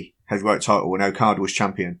IWGP heavyweight title when Okada was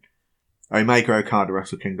champion. Omega Okada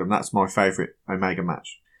Wrestle Kingdom. That's my favourite Omega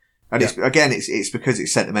match. And it's because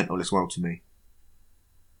it's sentimental as well to me.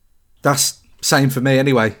 That's same for me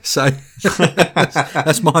anyway. So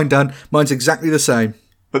that's mine done. Mine's exactly the same.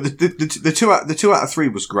 But the two out of three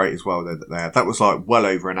was great as well. That was like well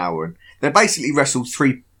over an hour, and they basically wrestled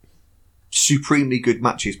three supremely good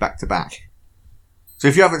matches back to back. So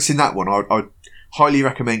if you haven't seen that one, I'd highly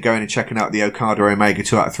recommend going and checking out the Okada Omega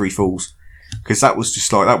 2 out of 3 falls, because that was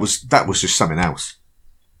just like that was just something else.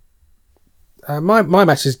 My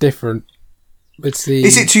match is different. It's the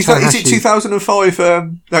Is it 2005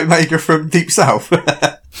 Omega from Deep South?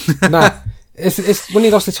 Nah, it's when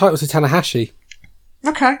he lost the title to Tanahashi,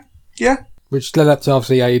 Okay, yeah, which led up to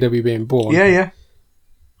obviously AEW being born. yeah. It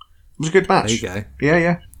was a good match. There you go.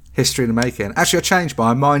 Yeah. History in the making. Actually, I changed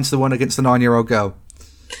mine. Mine's the one against the 9-year-old girl.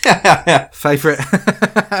 Favourite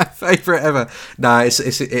ever. No, it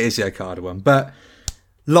is the Okada one. But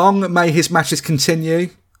long may his matches continue.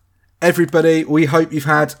 Everybody, we hope you've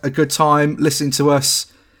had a good time listening to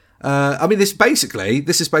us. I mean, this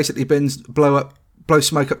has basically been blow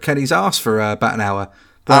smoke up Kenny's arse for about an hour.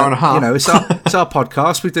 But, hour and a half. You know, it's our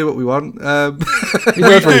podcast. We do what we want. We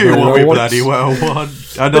do what we bloody well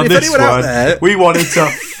want. And on this one, there, we wanted to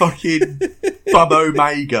fucking bum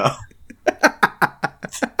Omega.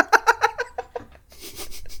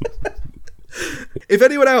 If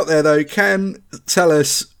anyone out there, though, can tell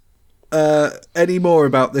us any more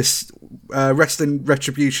about this Wrestling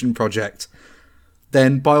Retribution project,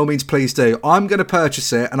 then by all means, please do. I'm going to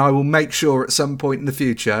purchase it, and I will make sure at some point in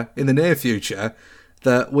the near future,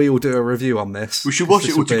 that we will do a review on this. We should watch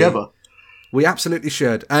it all together. We absolutely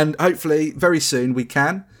should. And hopefully, very soon, we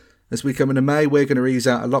can. As we come into May, we're going to ease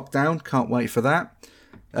out a lockdown. Can't wait for that.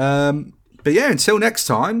 But yeah, until next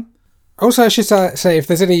time. Also, I should say, if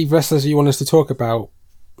there's any wrestlers you want us to talk about,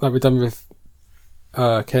 like we've done with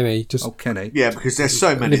Kenny, just... Oh, Kenny. Yeah, because there's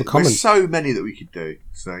so many. There's so many that we could do.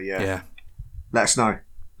 So, yeah. Let us know.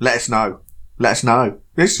 Just let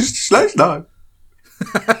us know.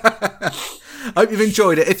 Hope you've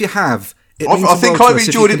enjoyed it. If you have... I think I've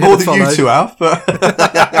enjoyed it more than you two have. But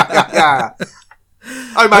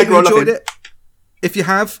I enjoyed it. If you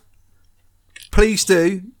have, please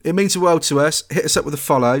do. It means the world to us. Hit us up with a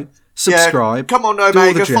follow. Subscribe. Yeah, come on,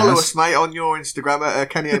 Omega. Follow us, mate, on your Instagram at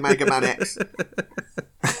Kenny Omega Man X.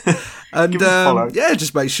 And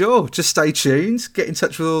just make sure. Just stay tuned. Get in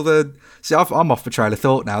touch with all the... See, I'm off the trail of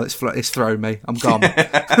thought now. It's thrown me. I'm gone.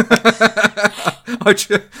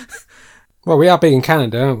 Well, we are big in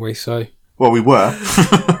Canada, aren't we? So... Well, we were.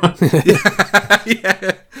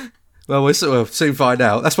 Yeah. Well, we'll soon find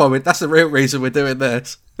out. That's the real reason we're doing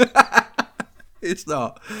this. It's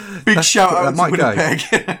not. Big shout out to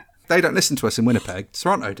Winnipeg. They don't listen to us in Winnipeg.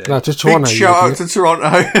 Toronto do. No, just Toronto. Big shout out to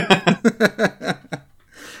Toronto.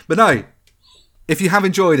 But no, if you have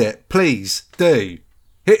enjoyed it, please do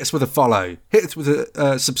hit us with a follow. Hit us with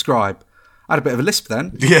a subscribe. I had a bit of a lisp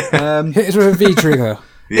then. Yeah. Hit us with a V trigger.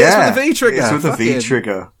 Yeah. It's with the V trigger. It's with the Fucking- V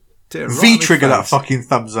trigger. Dear, right V in the trigger that face. fucking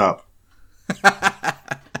thumbs up.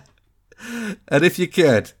 And if you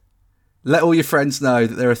could, let all your friends know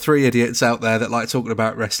that there are 3 idiots out there that like talking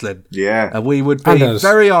about wrestling. Yeah. And we would And be us.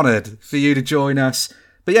 very honoured for you to join us.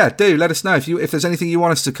 But yeah, do let us know if there's anything you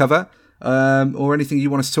want us to cover, or anything you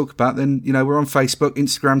want us to talk about. Then we're on Facebook,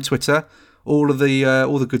 Instagram, Twitter, all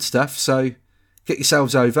the good stuff. So get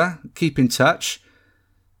yourselves over, keep in touch,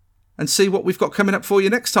 and see what we've got coming up for you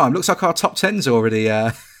next time. Looks like our top 10's already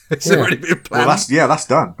already been planned. Well, that's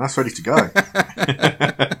done. That's ready to go.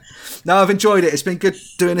 No, I've enjoyed it. It's been good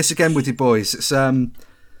doing this again with you boys. It's I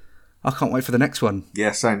can't wait for the next one.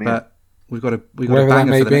 Yeah, same here. But we've got a Whatever that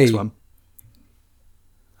banger may for the next be. one.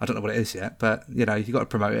 I don't know what it is yet, but you've got to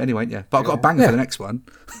promote it anyway, ain't you? But I've got a banger for the next one.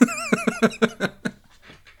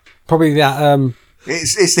 Probably that.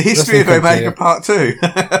 It's the history of Wrestling Omega company.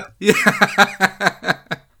 Part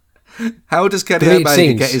 2. How does Kenny Delete Omega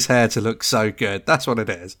scenes. get his hair to look so good? That's what it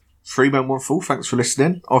is. 3 Men 1 Fall. Thanks for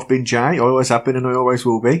listening. I've been Jay. I always have been and I always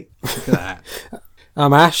will be. Look at that.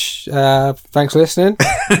 I'm Ash. Thanks for listening.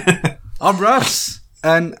 I'm Russ.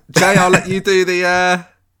 And Jay, I'll let you do the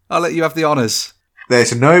I'll let you have the honours.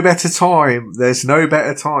 There's no better time. There's no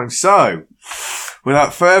better time. So,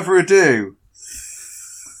 without further ado,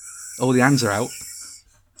 All the hands are out.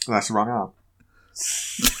 that's the wrong arm.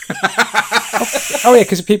 Oh yeah,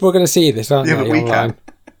 because people are going to see this, aren't Yeah, they? but we online?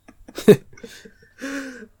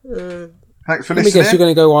 Thanks for Let me listening. guess, you're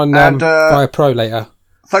going to go on And, via Pro later.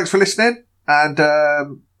 Thanks for listening. And I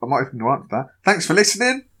might even go answer that. Thanks for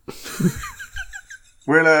listening.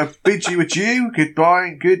 We'll bid you adieu. Goodbye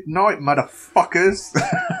and good night, motherfuckers.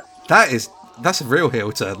 That's a real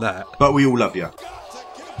heel turn, that. But we all love you.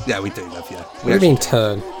 Yeah, we do love you. What do you mean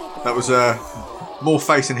turn? That was more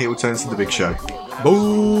face and heel turns than the big show.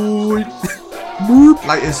 Boy.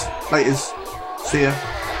 Laters. See ya.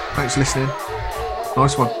 Thanks for listening.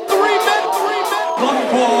 Nice one.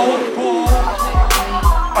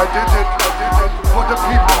 I did it for the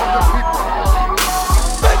people.